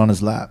would sit on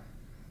his lap.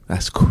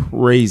 That's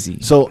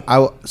crazy. So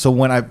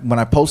when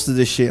I posted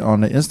this shit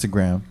on the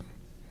Instagram,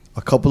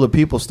 a couple of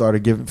people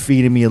started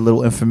feeding me a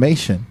little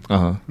information.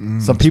 Uh-huh.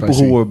 Some people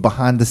spicy. who were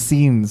behind the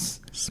scenes,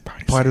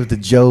 part of the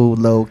Joe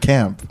Low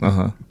camp.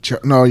 Uh-huh.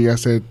 No, you gotta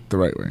say it the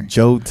right way.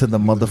 Joe to the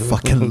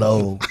motherfucking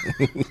low.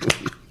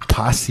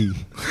 Posse.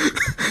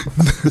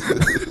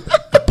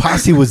 The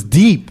posse was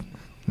deep.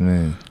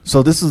 Man.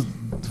 So this is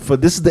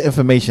the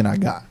information I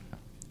got.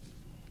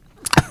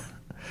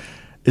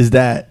 Is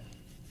that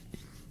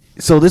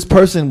so this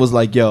person was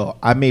like, yo,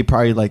 I made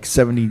probably like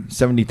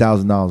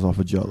 $70,000 off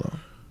of Jolo.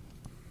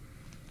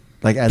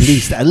 Like at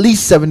least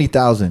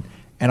 $70,000.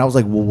 And I was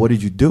like, well, what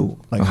did you do?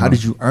 Like, how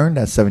did you earn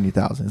that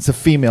 $70,000? It's a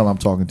female I'm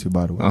talking to,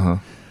 by the way.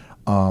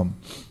 Uh-huh.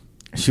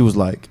 She was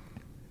like,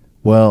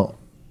 well,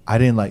 I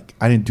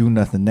didn't do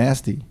nothing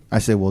nasty. I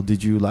said, well,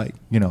 did you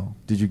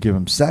did you give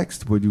him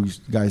sex? Would you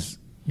guys,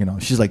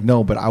 she's like,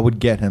 no, but I would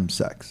get him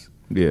sex.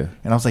 Yeah.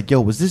 And I was like,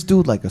 yo, was this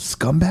dude like a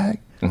scumbag?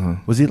 Uh-huh.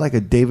 Was he like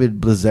a David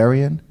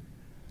Blazarian?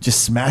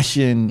 Just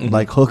smashing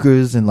like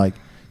hookers and like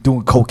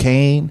doing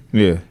cocaine?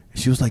 Yeah.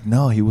 She was like,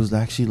 no, he was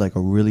actually like a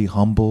really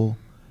humble,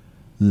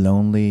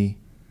 lonely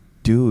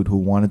dude who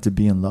wanted to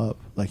be in love.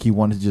 Like he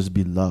wanted to just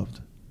be loved.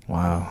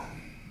 Wow.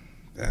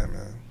 Yeah,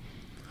 man.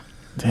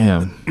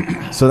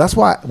 Damn. So that's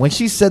why when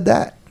she said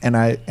that, and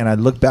I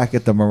look back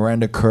at the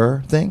Miranda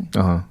Kerr thing,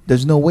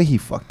 there's no way he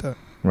fucked her.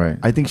 Right.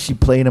 I think she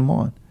played him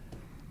on.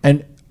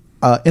 And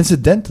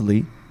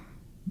incidentally,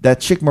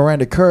 that chick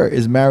Miranda Kerr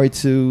is married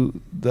to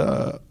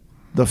the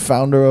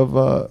founder of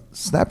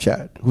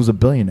Snapchat, who's a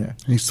billionaire.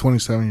 He's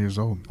 27 years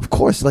old. Of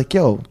course, like,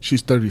 yo,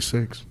 She's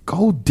 36.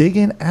 go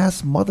digging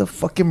ass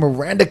motherfucking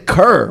Miranda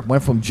Kerr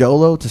went from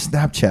Jolo to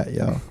Snapchat,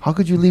 yo. How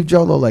could you leave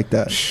Jolo like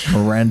that,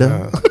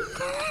 Miranda?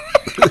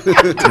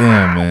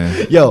 Damn,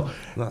 man. Yo,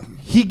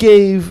 he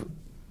gave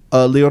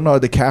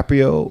Leonardo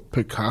DiCaprio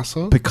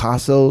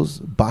Picasso's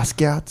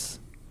Basquiat's.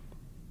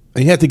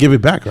 And he had to give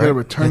it back, He had to right?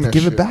 return Had to that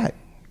give shit. it back.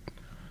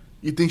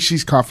 You think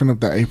she's coughing up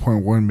that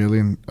 8.1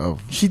 million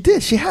of? She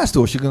did. She has to,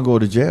 or she's gonna go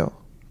to jail.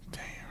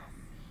 Damn.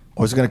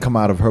 Or it's gonna come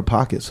out of her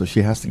pocket, so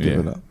she has to give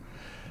it up.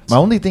 My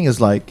only thing is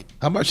like,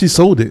 How much she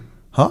sold it?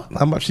 huh?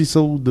 How much she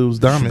sold those You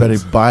diamonds?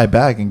 better buy it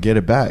back and get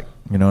it back.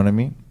 You know what I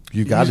mean?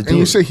 You got to And do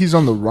you it. say he's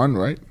on the run,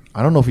 right?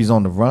 I don't know if he's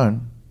on the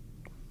run.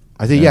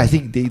 I think I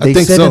think they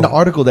think said so. in the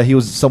article that he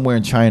was somewhere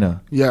in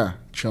China. Yeah,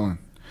 chilling.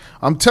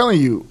 I'm telling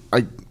you,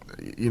 I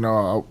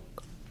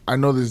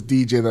know this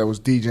DJ that was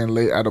DJing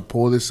late at a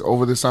pool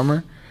over the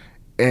summer,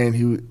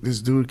 and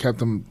this dude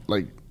kept him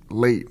like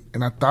late,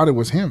 and I thought it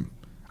was him.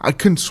 I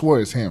couldn't swear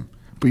it's him.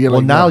 But yeah, Well,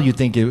 like, now no. you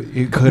think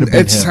it could have been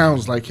him. It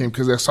sounds like him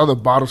because I saw the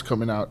bottles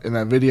coming out in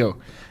that video,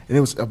 and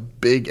it was a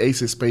big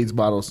Ace of Spades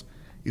bottles.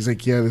 He's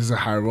like, yeah, this is a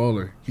high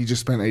roller. He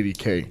just spent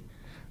 $80K.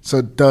 So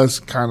it does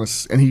kind of,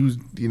 and he was,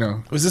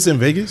 Was this in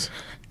Vegas?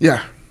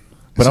 Yeah.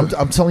 But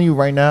I'm telling you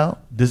right now,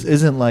 this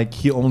isn't like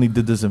he only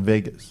did this in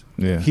Vegas.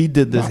 Yeah. He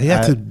did this. He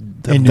had to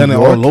in done New it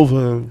York. all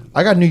over.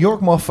 I got New York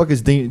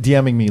motherfuckers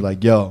DMing me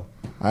like, yo,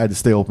 I had to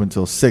stay open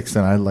until 6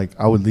 and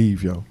I would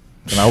leave, yo.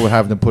 And I would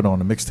have them put on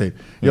a mixtape.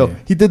 Yo, Yeah.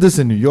 he did this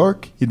in New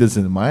York. He did this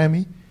in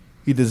Miami.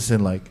 He did this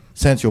in like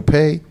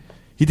Saint-Tropez.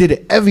 He did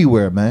it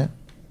everywhere, man.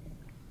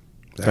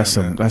 That's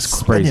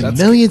crazy. Spending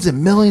millions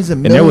and millions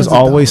and millions. And there was of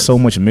always dollars. so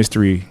much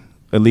mystery,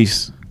 at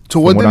least To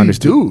what from did I he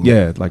understood. do?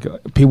 Yeah, like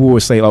people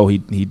would say, "Oh, he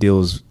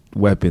deals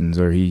weapons,"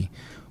 or he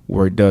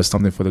does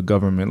something for the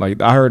government.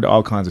 Like I heard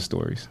all kinds of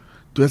stories.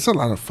 Dude, that's a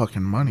lot of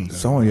fucking money.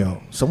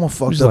 Someone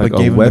fucked Just up like and a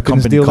gave him the weapons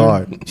company dealer?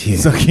 card. Yeah.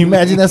 So can you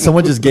imagine that?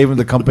 Someone just gave him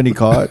the company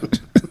card.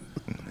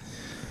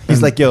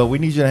 He's like, yo, we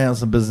need you to handle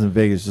some business in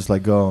Vegas. Just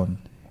like go and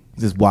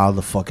just wild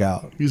the fuck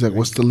out. He's like,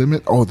 what's the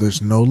limit? Oh,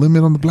 there's no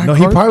limit on the black No,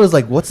 card? he probably was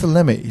like, what's the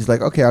limit? He's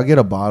like, okay, I'll get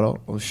a bottle.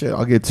 Oh shit,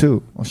 I'll get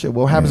 2. Oh shit,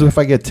 what happens if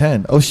I get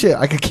 10? Oh shit,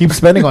 I could keep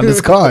spending on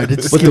this card. It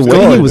just But keeps the way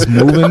going. he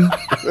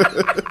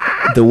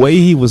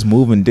was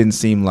moving, didn't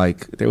seem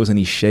like there was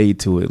any shade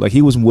to it. Like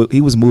he was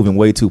moving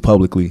way too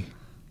publicly.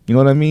 You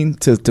know what I mean?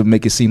 To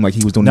make it seem like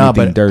he was doing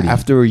anything but dirty.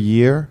 after a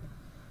year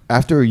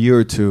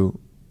or two,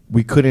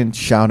 we couldn't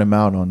shout him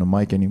out on the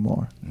mic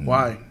anymore.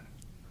 Why?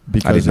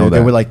 Because know they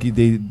that. were like,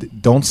 they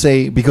don't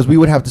say, because we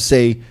would have to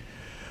say,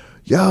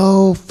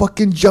 yo,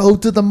 fucking Joe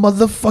to the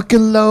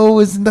motherfucking low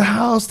is in the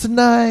house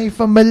tonight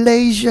from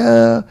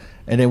Malaysia.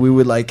 And then we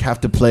would like have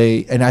to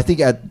play. And I think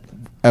at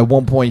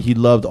one point he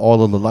loved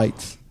all of the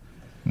lights.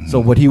 So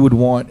what he would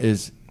want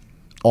is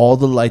all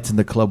the lights in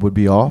the club would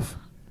be off.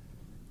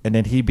 And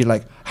then he'd be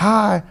like,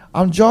 hi,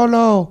 I'm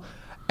Jolo.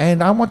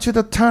 And I want you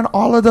to turn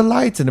all of the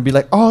lights. And it'd be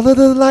like, all of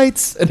the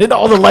lights. And then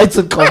all the lights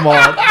would come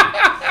on.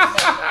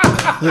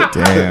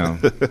 Damn.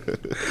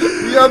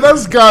 Yeah,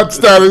 that's God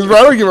status, bro.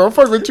 I don't give a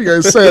fuck what you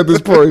guys say at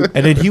this point.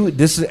 And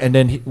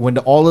then when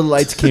all the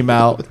lights came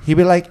out, he'd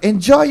be like,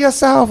 enjoy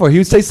yourself. Or he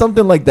would say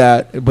something like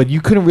that. But you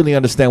couldn't really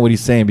understand what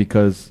he's saying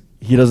because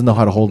he doesn't know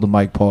how to hold the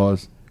mic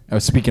pause. I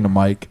was speaking to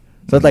Mike.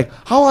 So it's like,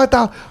 how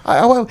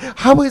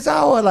is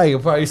our, like,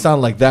 it probably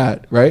sound like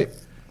that, right?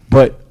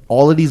 But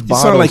all of these You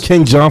bottles. sound like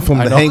King John from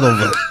I The know.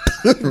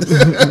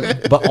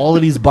 Hangover. But all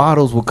of these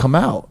bottles will come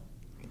out.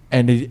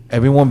 And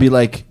everyone be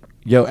like,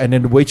 yo, and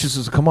then the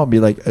waitresses will come up and be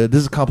like, this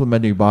is a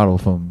complimentary bottle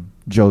from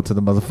Joe to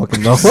the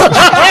motherfucking low.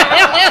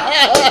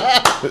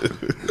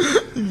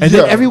 And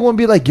then everyone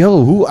be like,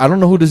 yo, I don't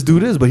know who this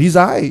dude is, but he's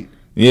aight.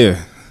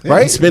 Yeah.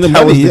 Right? He's spending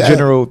That was money. the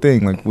general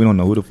thing. Like we don't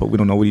know who the fuck. We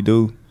don't know what he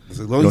do. As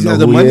We long don't as he know has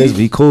the who he money. is.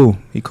 He cool.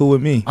 He cool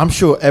with me. I'm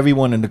sure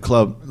everyone in the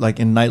club, like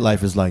in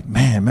nightlife, is like,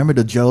 man, remember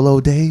the Jolo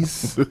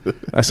days?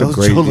 That's Those a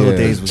great Jolo yeah.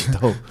 days was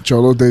dope.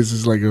 Jolo days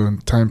is like a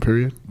time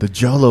period. The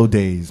Jolo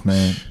days,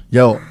 man.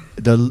 Yo,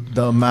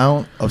 the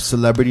amount of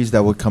celebrities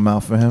that would come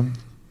out for him,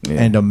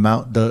 and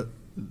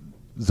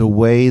the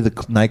way the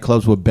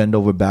nightclubs would bend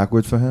over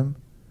backwards for him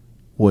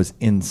was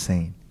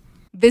insane.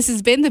 This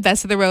has been the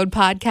Best of the Road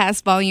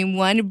podcast, Volume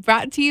 1,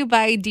 brought to you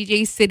by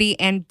DJ City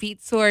and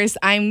Beat Source.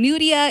 I'm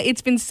Nudia.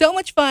 It's been so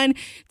much fun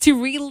to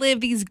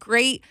relive these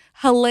great,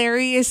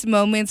 hilarious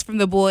moments from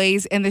the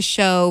boys and the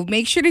show.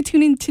 Make sure to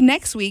tune in to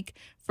next week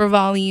for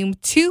Volume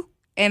 2,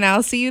 and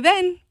I'll see you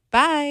then.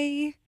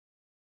 Bye.